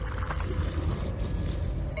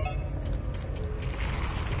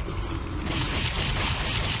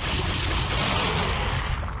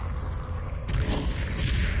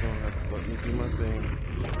 Just gonna have to let me do my thing.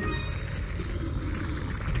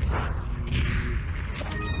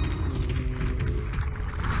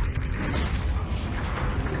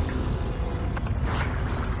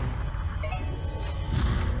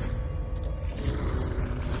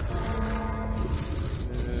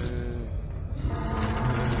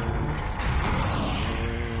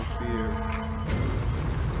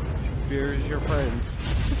 Fear is your friend.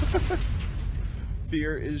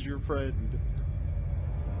 Fear is your friend.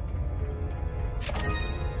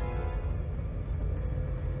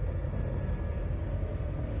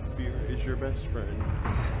 Fear is your best friend.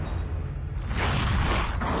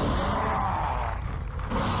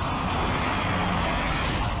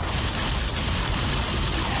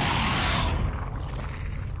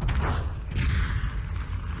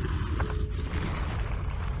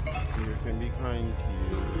 Fear can be kind to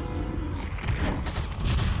you.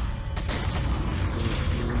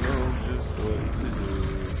 What to do.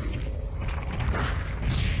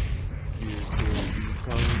 Fear can be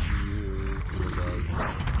kind to you without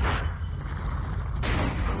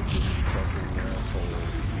you fucking asshole.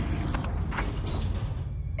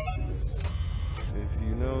 If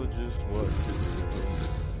you know just what to do,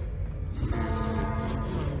 fear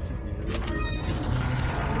can be kind to you.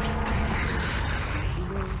 If you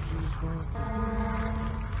know just what to do, fear can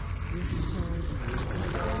be kind to you.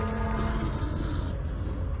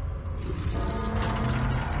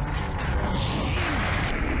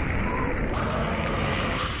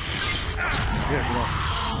 Yeah, come on.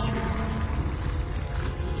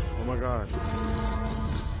 Oh my god.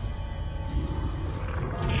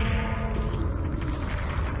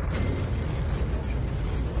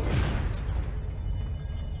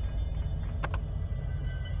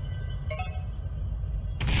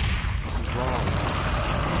 This is wrong.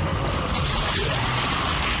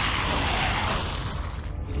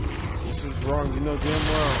 This is wrong, you know damn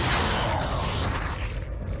well.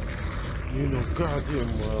 You know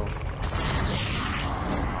goddamn well.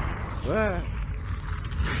 That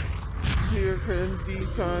fear can be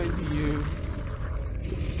kind to you.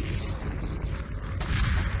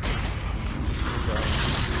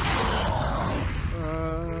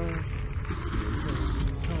 Fear can be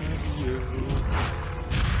kind to you.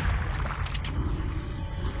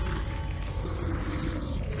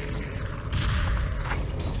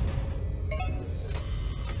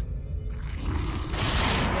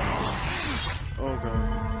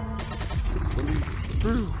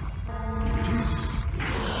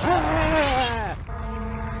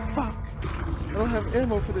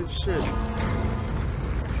 ammo for this shit.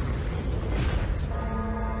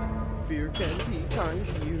 Fear can be kind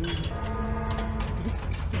to you.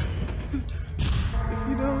 If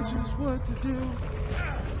you know just what to do.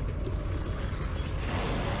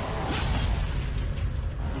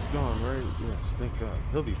 He's gone, right? Yes, thank God.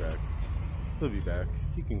 He'll be back. He'll be back.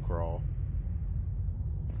 He can crawl.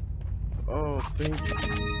 Oh, thank you.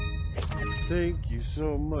 Thank you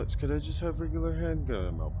so much. Could I just have regular handgun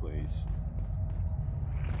ammo, please?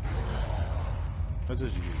 I told you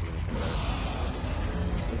he was gonna come back.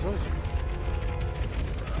 I told you.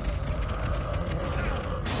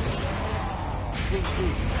 You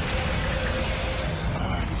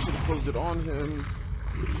should have closed it on him.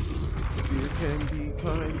 Fear can be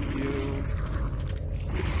kind to you.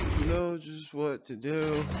 You know just what to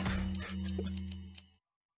do.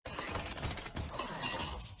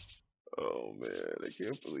 Oh man,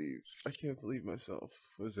 I can't believe myself.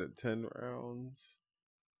 Was that 10 rounds?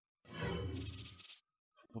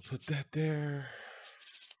 We'll put that there.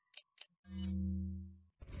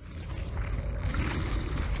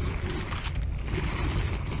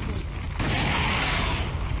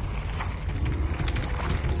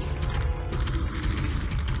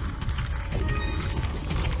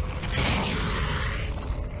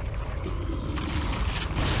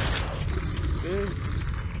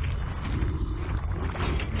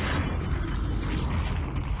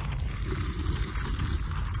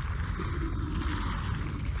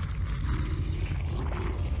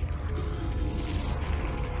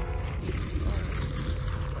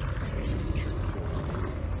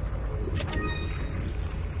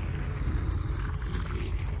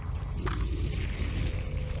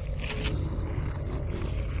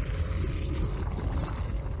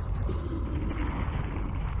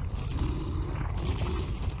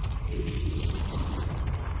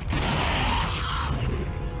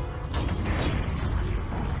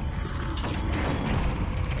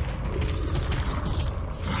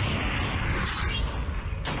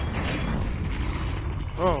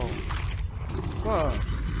 Oh, fuck.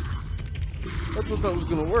 I thought that was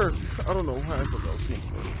gonna work. I don't know why I thought that was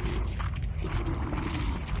gonna work.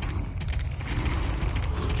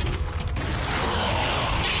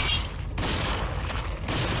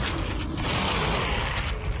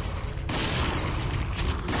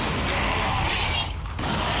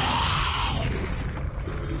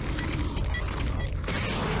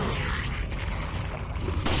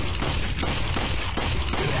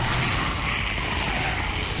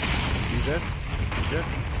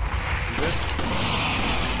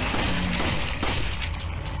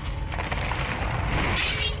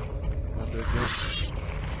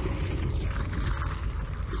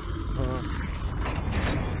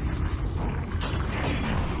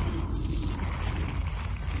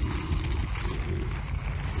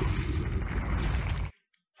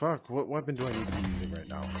 Fuck, what weapon do I need to be using right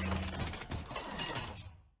now?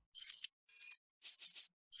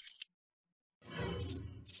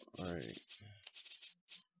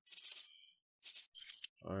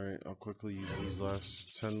 Alright, I'll quickly use these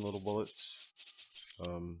last 10 little bullets.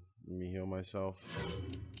 Let me heal myself.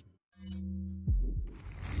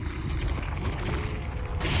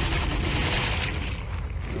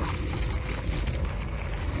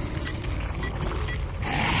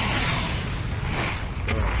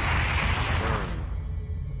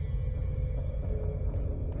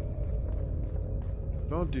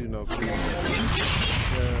 Don't do no creep. Yeah,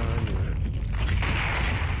 I knew it.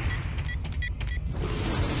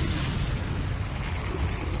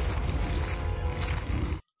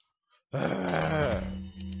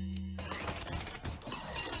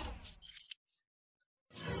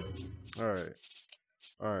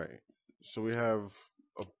 Alright. So we have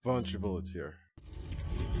a bunch of bullets here.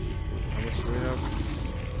 How much do we have?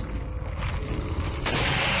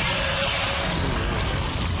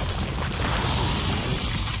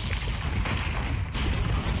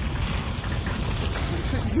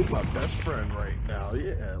 You my best friend right now.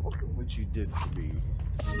 Yeah, look at what you did for me.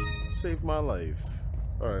 Saved my life.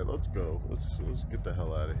 Alright, let's go. Let's get the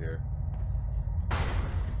hell out of here.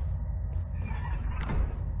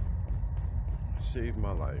 Saved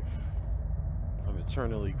my life. I'm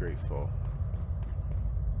eternally grateful.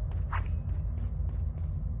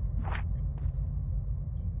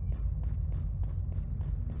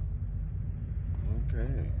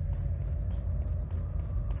 Okay.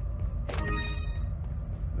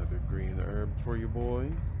 Another green herb for you,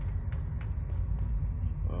 boy.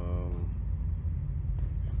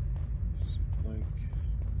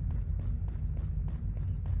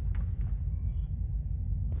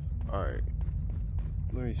 Alright.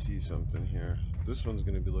 Let me see something here. This one's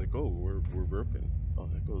gonna be like, oh, we're broken. Oh,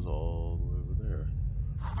 that goes all the way over there.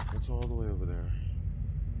 What's all the way over there?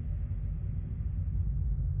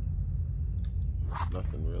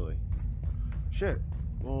 Nothing really. Shit.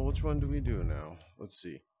 Well, which one do we do now? Let's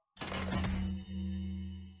see.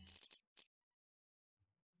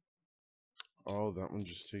 Oh, that one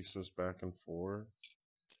just takes us back and forth.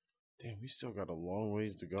 Damn, we still got a long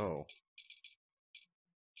ways to go.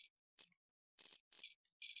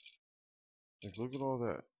 Like, look at all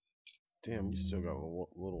that. Damn, we still got a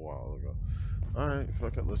little while to go. Alright,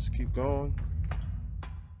 fuck it. Let's keep going.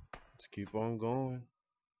 Let's keep on going.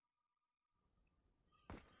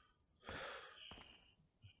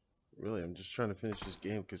 Really, I'm just trying to finish this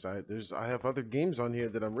game because I have other games on here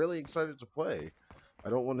that I'm really excited to play. I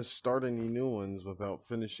don't want to start any new ones without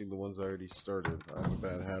finishing the ones I already started. I have a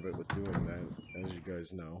bad habit with doing that, as you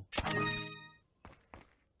guys know.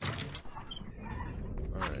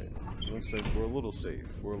 Alright, looks like we're a little safe.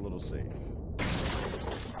 We're a little safe.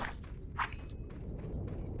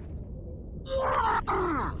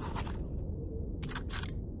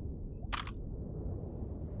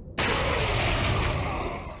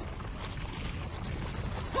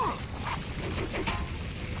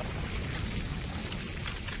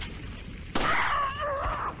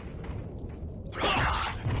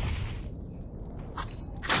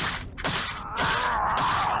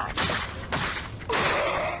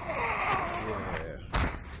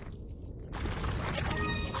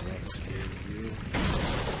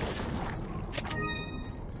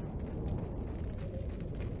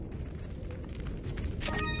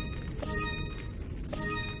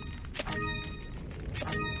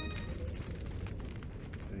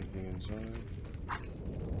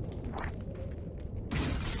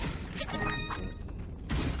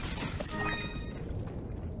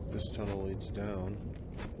 This tunnel leads down.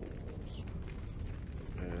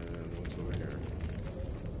 And what's over here?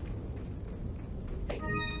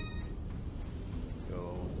 Go.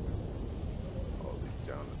 Oh, it leads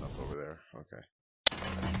down and up over there. Okay.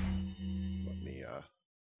 Let me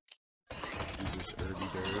do this derby.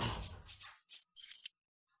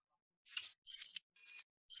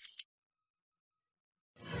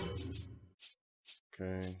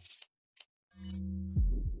 Okay.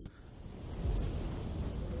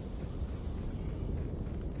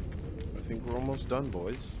 I think we're almost done,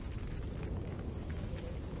 boys.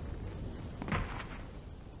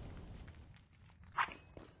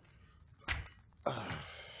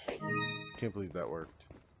 Can't believe that worked.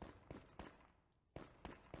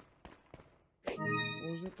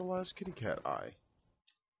 Was it the last kitty cat eye?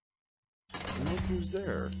 And look who's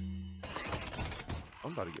there.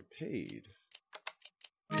 I'm about to get paid.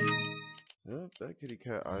 Yep, that kitty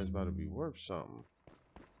cat eye is about to be worth something.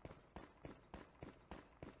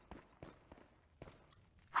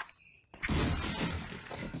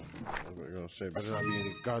 What are you gonna say? Better not be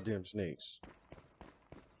any goddamn snakes.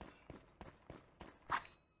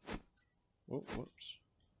 Oh, whoops.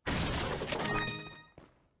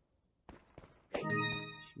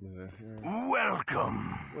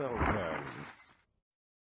 Welcome. Welcome.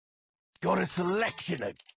 Got a selection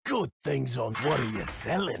of good things on. What are you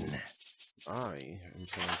selling? I am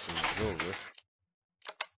selling some silver.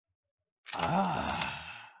 Ah,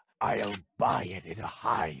 I'll buy it at a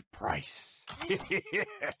high price.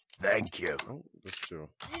 Thank you. Oh, this too.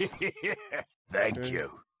 Thank Okay.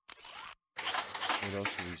 you. What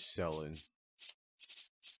else are we selling?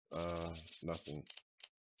 Nothing.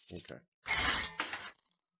 Okay.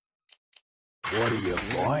 What are you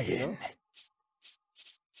buying?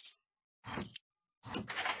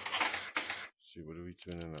 See, what are we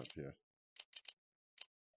tuning up here?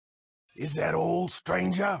 Is that all,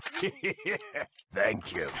 stranger?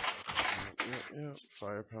 Thank you. Yeah,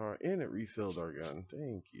 firepower, and it refilled our gun.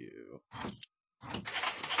 Thank you. Did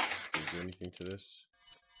we do anything to this?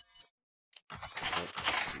 Nope,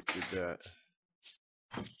 we did that.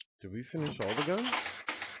 Did we finish all the guns?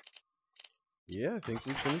 Yeah, I think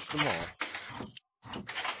we finished them all.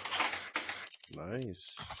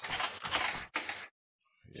 Nice.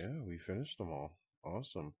 Yeah, we finished them all.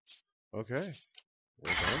 Awesome. Okay,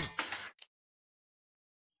 we're done.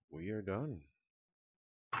 We are done.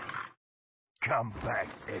 Come back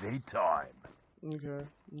anytime. Okay,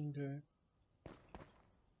 okay.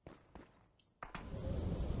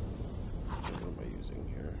 What am I using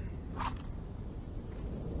here?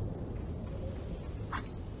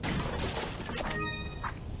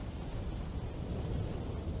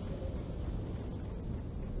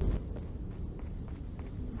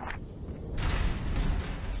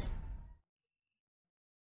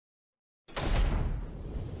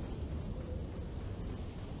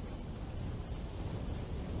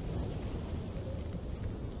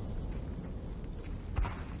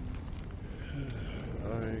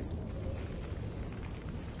 Alright.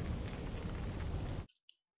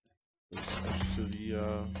 Let's switch to the,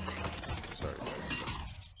 sorry guys.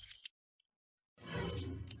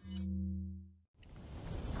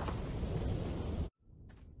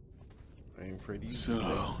 I am afraid you.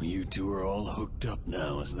 So, you two are all hooked up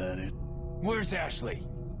now, is that it? Where's Ashley?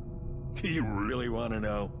 Do you really want to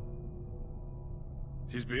know?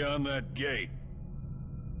 She's beyond that gate.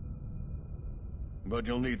 But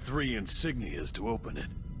you'll need 3 insignias to open it.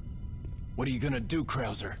 What are you gonna do,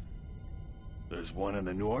 Krauser? There's one in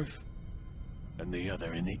the north, and the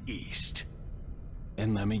other in the east.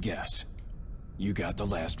 And let me guess. You got the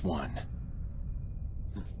last one.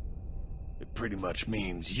 It pretty much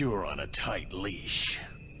means you're on a tight leash.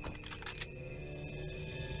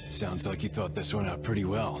 Sounds like you thought this one out pretty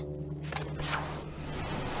well.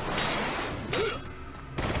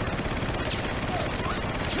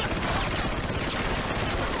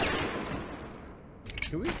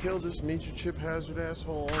 Can we kill this major chip hazard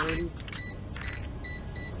asshole already?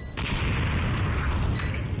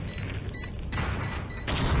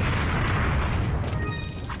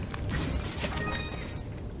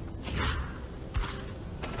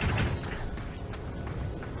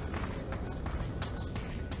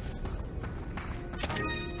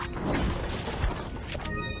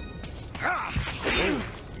 Oh,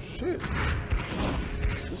 shit.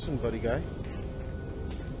 Listen, buddy guy.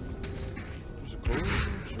 There's a code?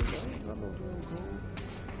 Not no damn code.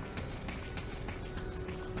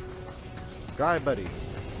 Guy, buddy.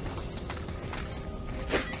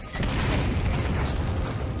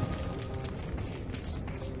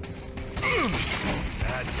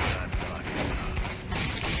 That's what I'm talking about.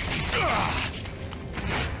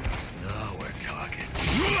 Now we're talking.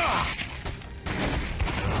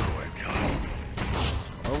 Now we're talking.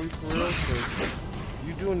 Are we for real? 'Cause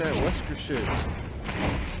you doing that Wesker shit.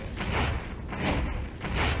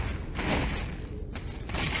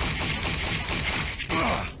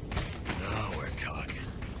 Now we're talking.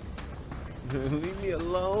 Leave me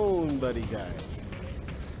alone, buddy guy.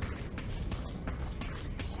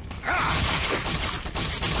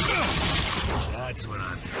 That's what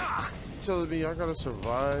I'm talking. You telling me I gotta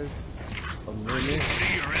survive a minute?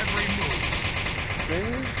 See your every move.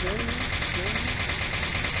 Damn.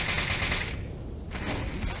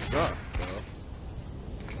 You suck, bro.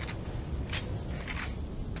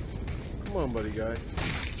 Come on, buddy guy.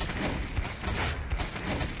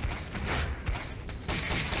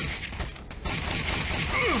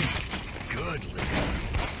 Good, Leon.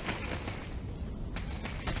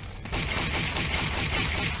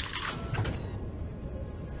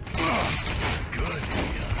 Good,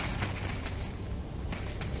 Leon.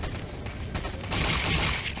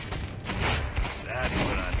 That's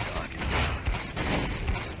what I'm talking about.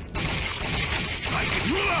 I can...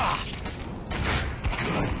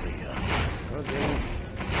 Good, Leon. Oh, damn.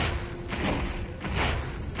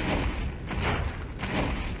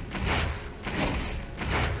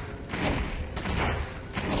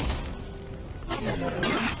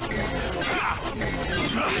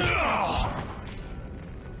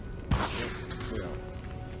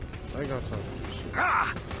 I ain't got time for this shit.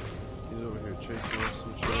 He's over here chasing us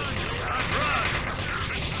and shit.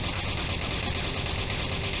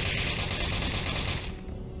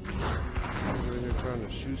 He's over here trying to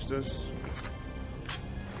shoot us.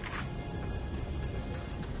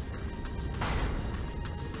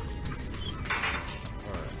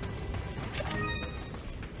 Alright.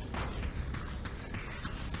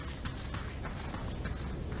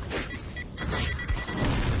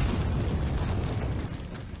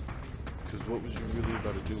 Because what was you really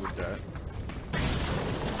about to do with that?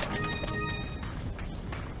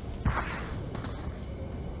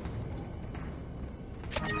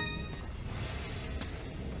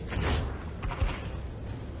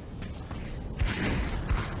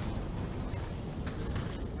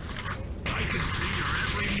 I can see your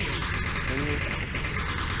every move. Can you?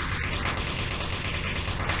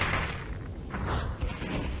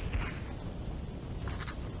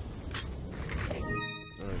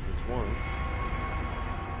 Alright, that's one.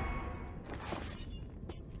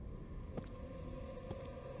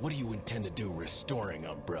 What do you intend to do restoring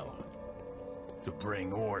Umbrella? To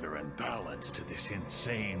bring order and balance to this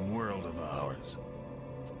insane world of ours.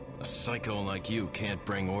 A psycho like you can't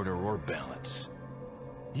bring order or balance.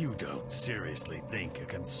 You don't seriously think a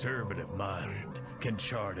conservative mind can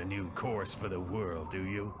chart a new course for the world, do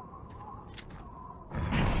you?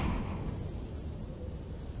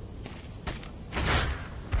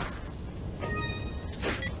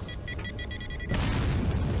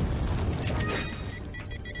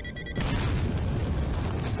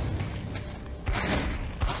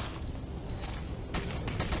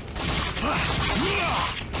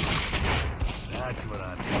 That's what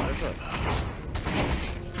I'm talking about.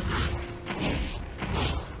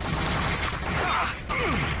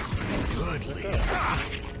 Good, Leon.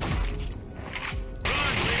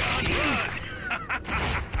 Run, Leon, run!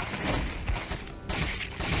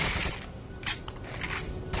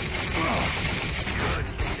 Good,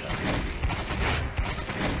 Leon.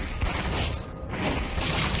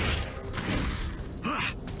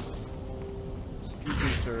 Excuse me,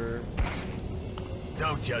 sir.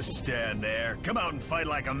 Don't just stand there. Come out and fight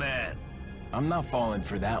like a man. I'm not falling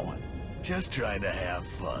for that one. Just trying to have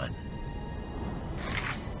fun.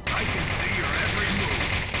 I can see your every move.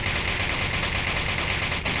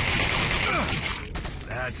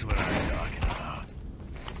 That's what I'm talking about.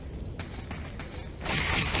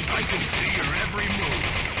 I can see your every move.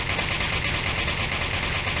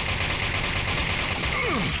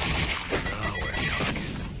 Now we're talking.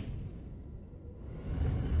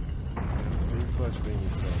 You flashbang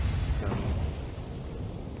yourself. Dummy.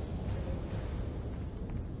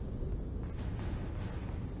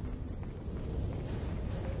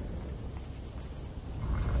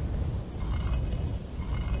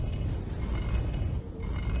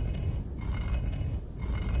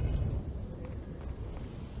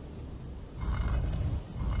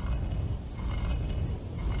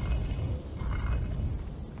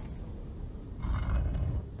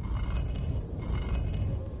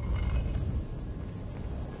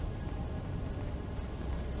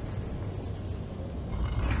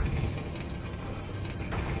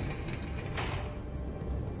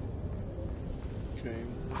 Okay.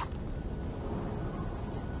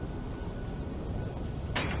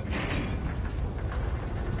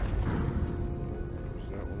 There's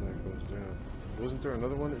that one that goes down. Wasn't there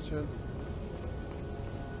another one that said?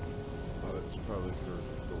 Oh, that's probably for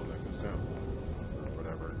the one that goes down. Or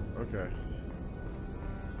whatever. Okay.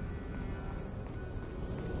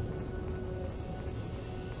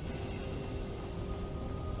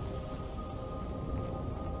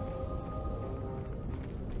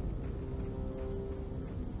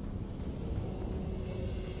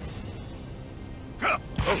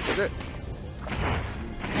 Oh, shit.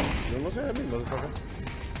 You almost had me, motherfucker.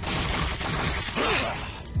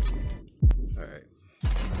 Alright.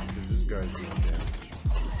 This guy's doing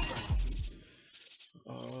damage.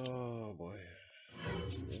 Oh, boy.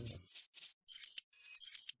 Yeah.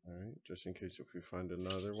 Alright, just in case if we find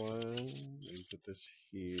another one, we put this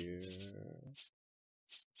here. As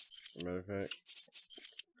a matter of fact,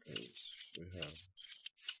 because we have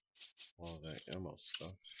all that ammo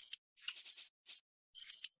stuff.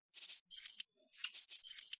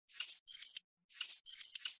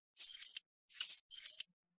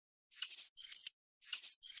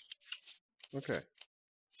 Okay.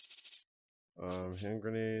 Hand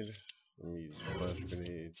grenade. Let me use flash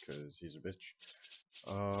grenade because he's a bitch.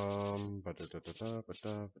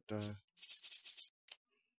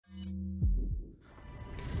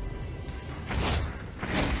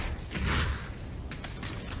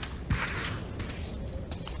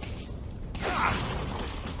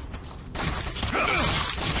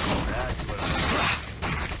 That's what I'm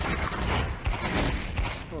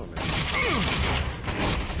Oh man.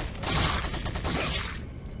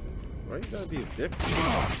 Why you gotta be a dick?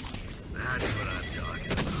 That's what I'm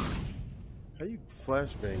talking about. How you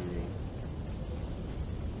flashbang me?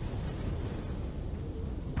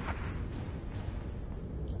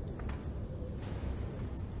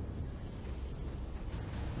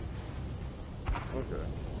 Okay.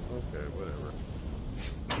 Okay, whatever.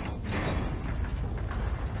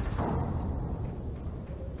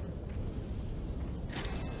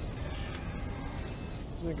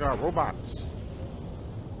 This nigga got robots.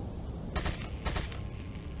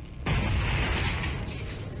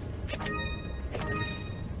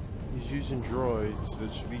 He's using droids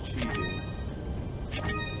that should be cheating.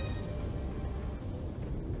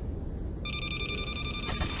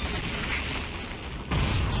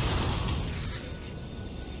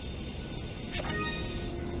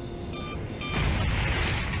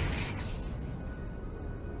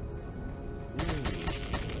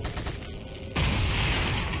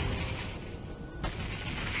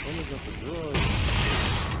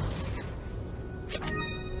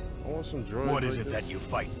 Some droid What is like it this? that you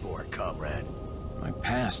fight for, comrade? My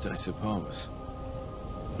past, I suppose.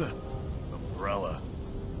 Umbrella.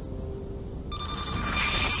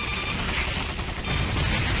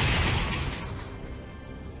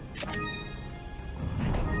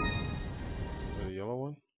 The yellow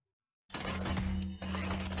one?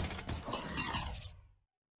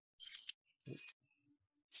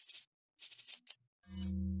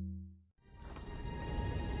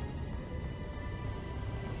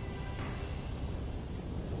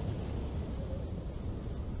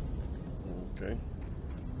 Okay.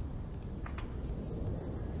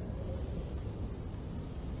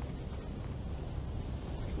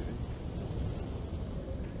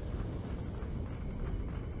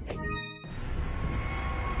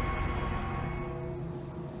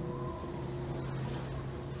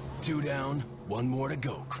 Two down, one more to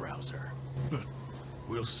go, Krauser.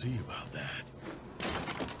 We'll see about that.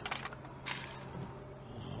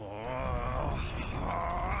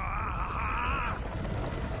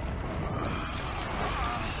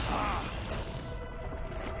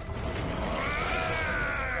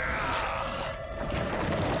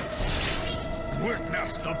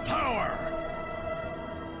 Witness the power!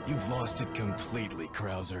 You've lost it completely,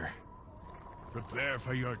 Krauser. Prepare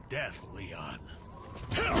for your death, Leon.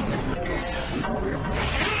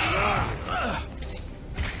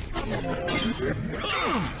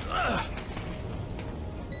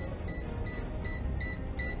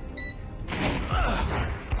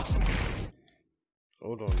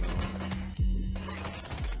 Hold on now.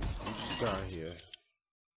 We just got here.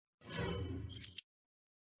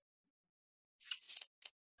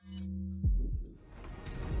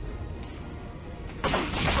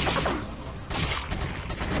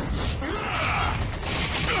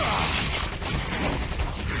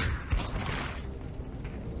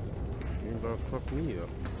 You about to fuck me up.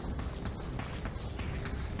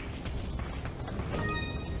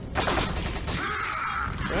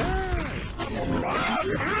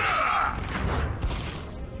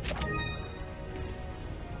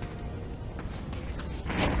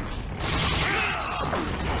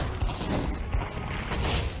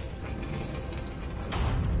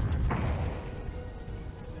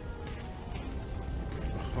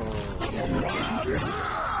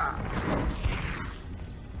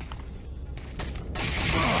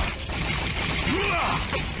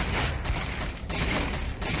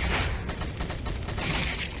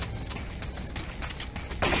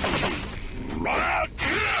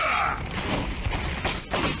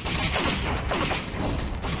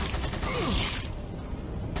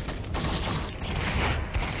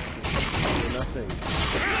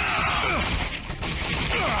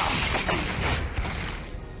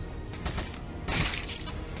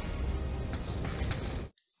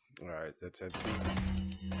 Alright, that's empty.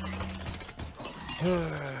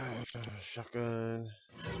 Shotgun.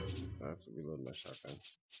 I have to reload my shotgun.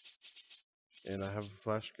 And I have a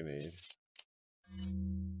flash grenade.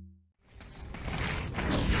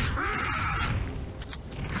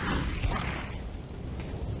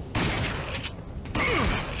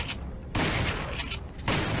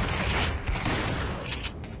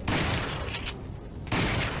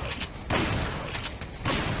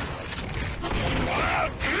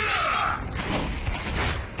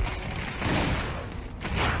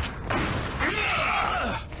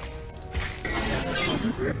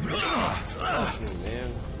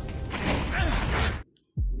 Man,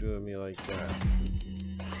 doing me like that.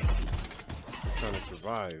 I'm trying to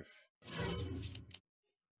survive.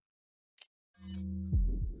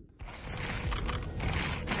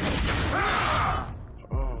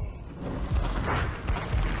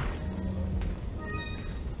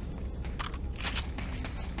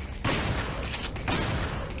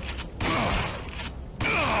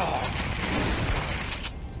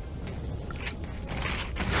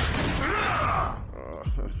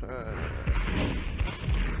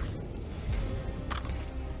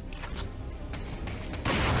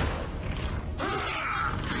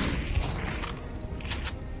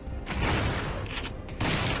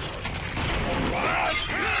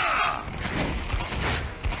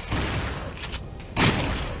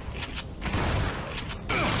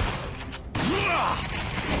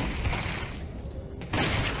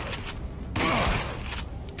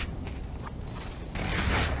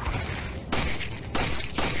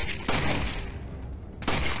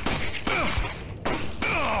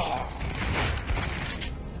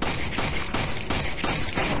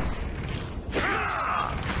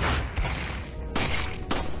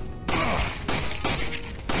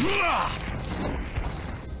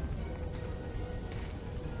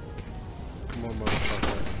 Come on,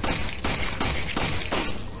 motherfucker.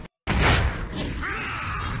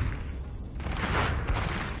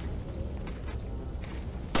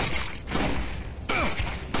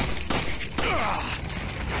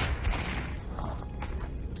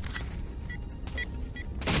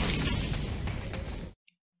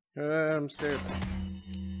 I'm scared.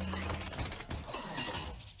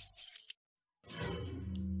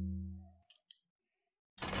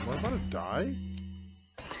 Am I about to die?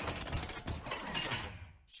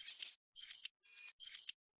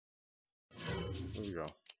 Here we go.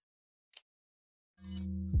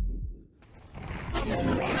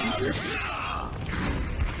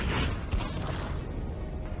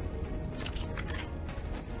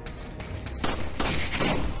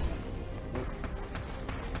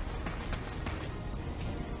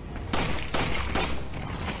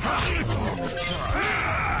 I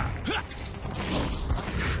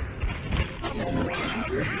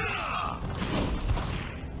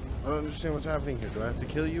don't understand what's happening here. Do I have to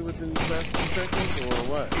kill you within the last few seconds, or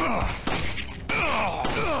what?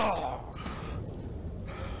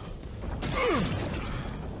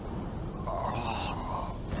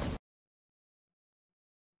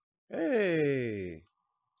 Hey!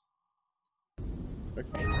 I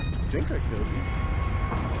think I killed you.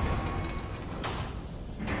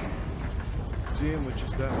 Damn, with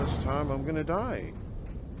just that much time, I'm gonna die.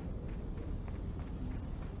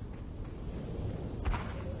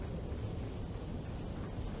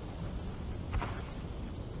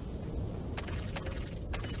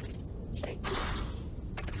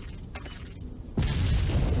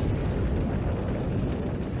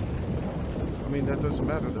 I mean, that doesn't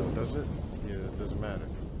matter though, does it? Yeah, that doesn't matter.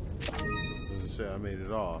 Does it say I made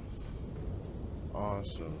it off?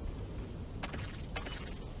 Awesome.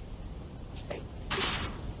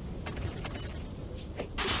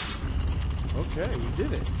 Okay, we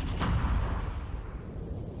did it.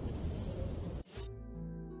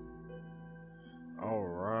 All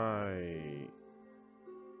right.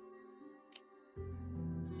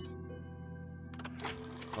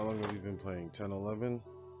 How long have we been playing? 10, 11?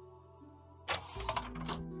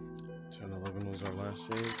 10, 11 was our last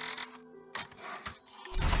save.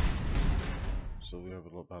 So we have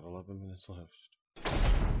about 11 minutes left.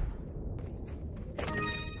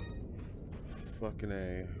 Fucking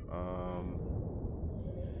A.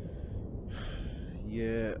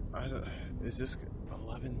 Yeah, I don't. Is this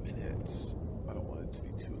 11 minutes? I don't want it to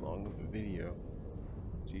be too long of a video.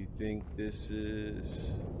 Do you think this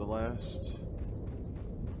is the last?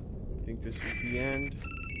 Think this is the end?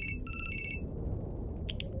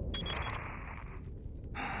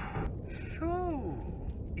 So,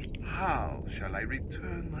 how shall I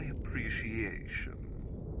return my appreciation?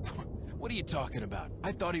 What are you talking about?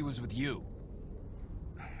 I thought he was with you.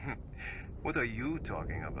 What are you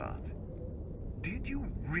talking about? Did you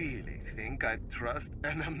really think I'd trust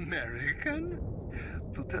an American?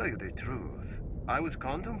 To tell you the truth, I was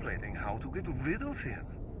contemplating how to get rid of him.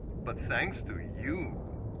 But thanks to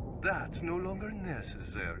you, that's no longer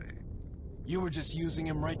necessary. You were just using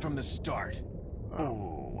him right from the start.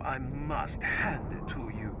 Oh, I must hand it to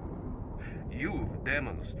you. You've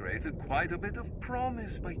demonstrated quite a bit of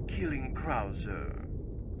promise by killing Krauser.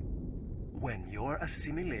 When your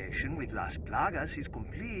assimilation with Las Plagas is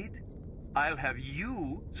complete, I'll have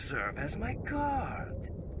you serve as my guard.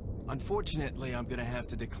 Unfortunately, I'm gonna have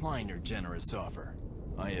to decline your generous offer.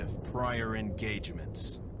 I have prior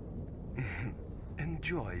engagements.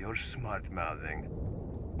 Enjoy your smart-mouthing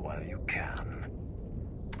while you can.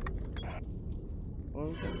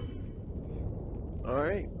 Okay.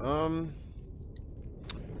 Alright,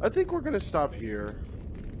 I think we're gonna stop here.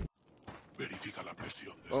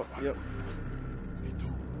 Oh, yep.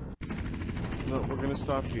 No, we're gonna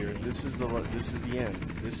stop here. This is the end.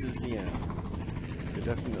 This is the end. It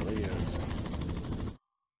definitely is.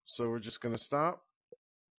 So we're just gonna stop,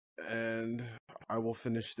 and I will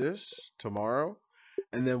finish this tomorrow,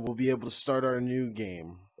 and then we'll be able to start our new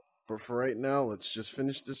game. But for right now, let's just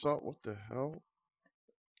finish this off. What the hell?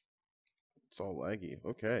 It's all laggy.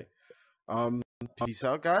 Okay. Peace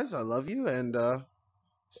out, guys. I love you, and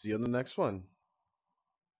see you on the next one.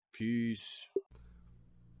 Peace.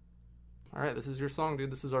 All right, this is your song, dude.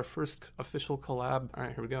 This is our first official collab. All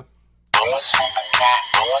right, here we go. I'm a super cat.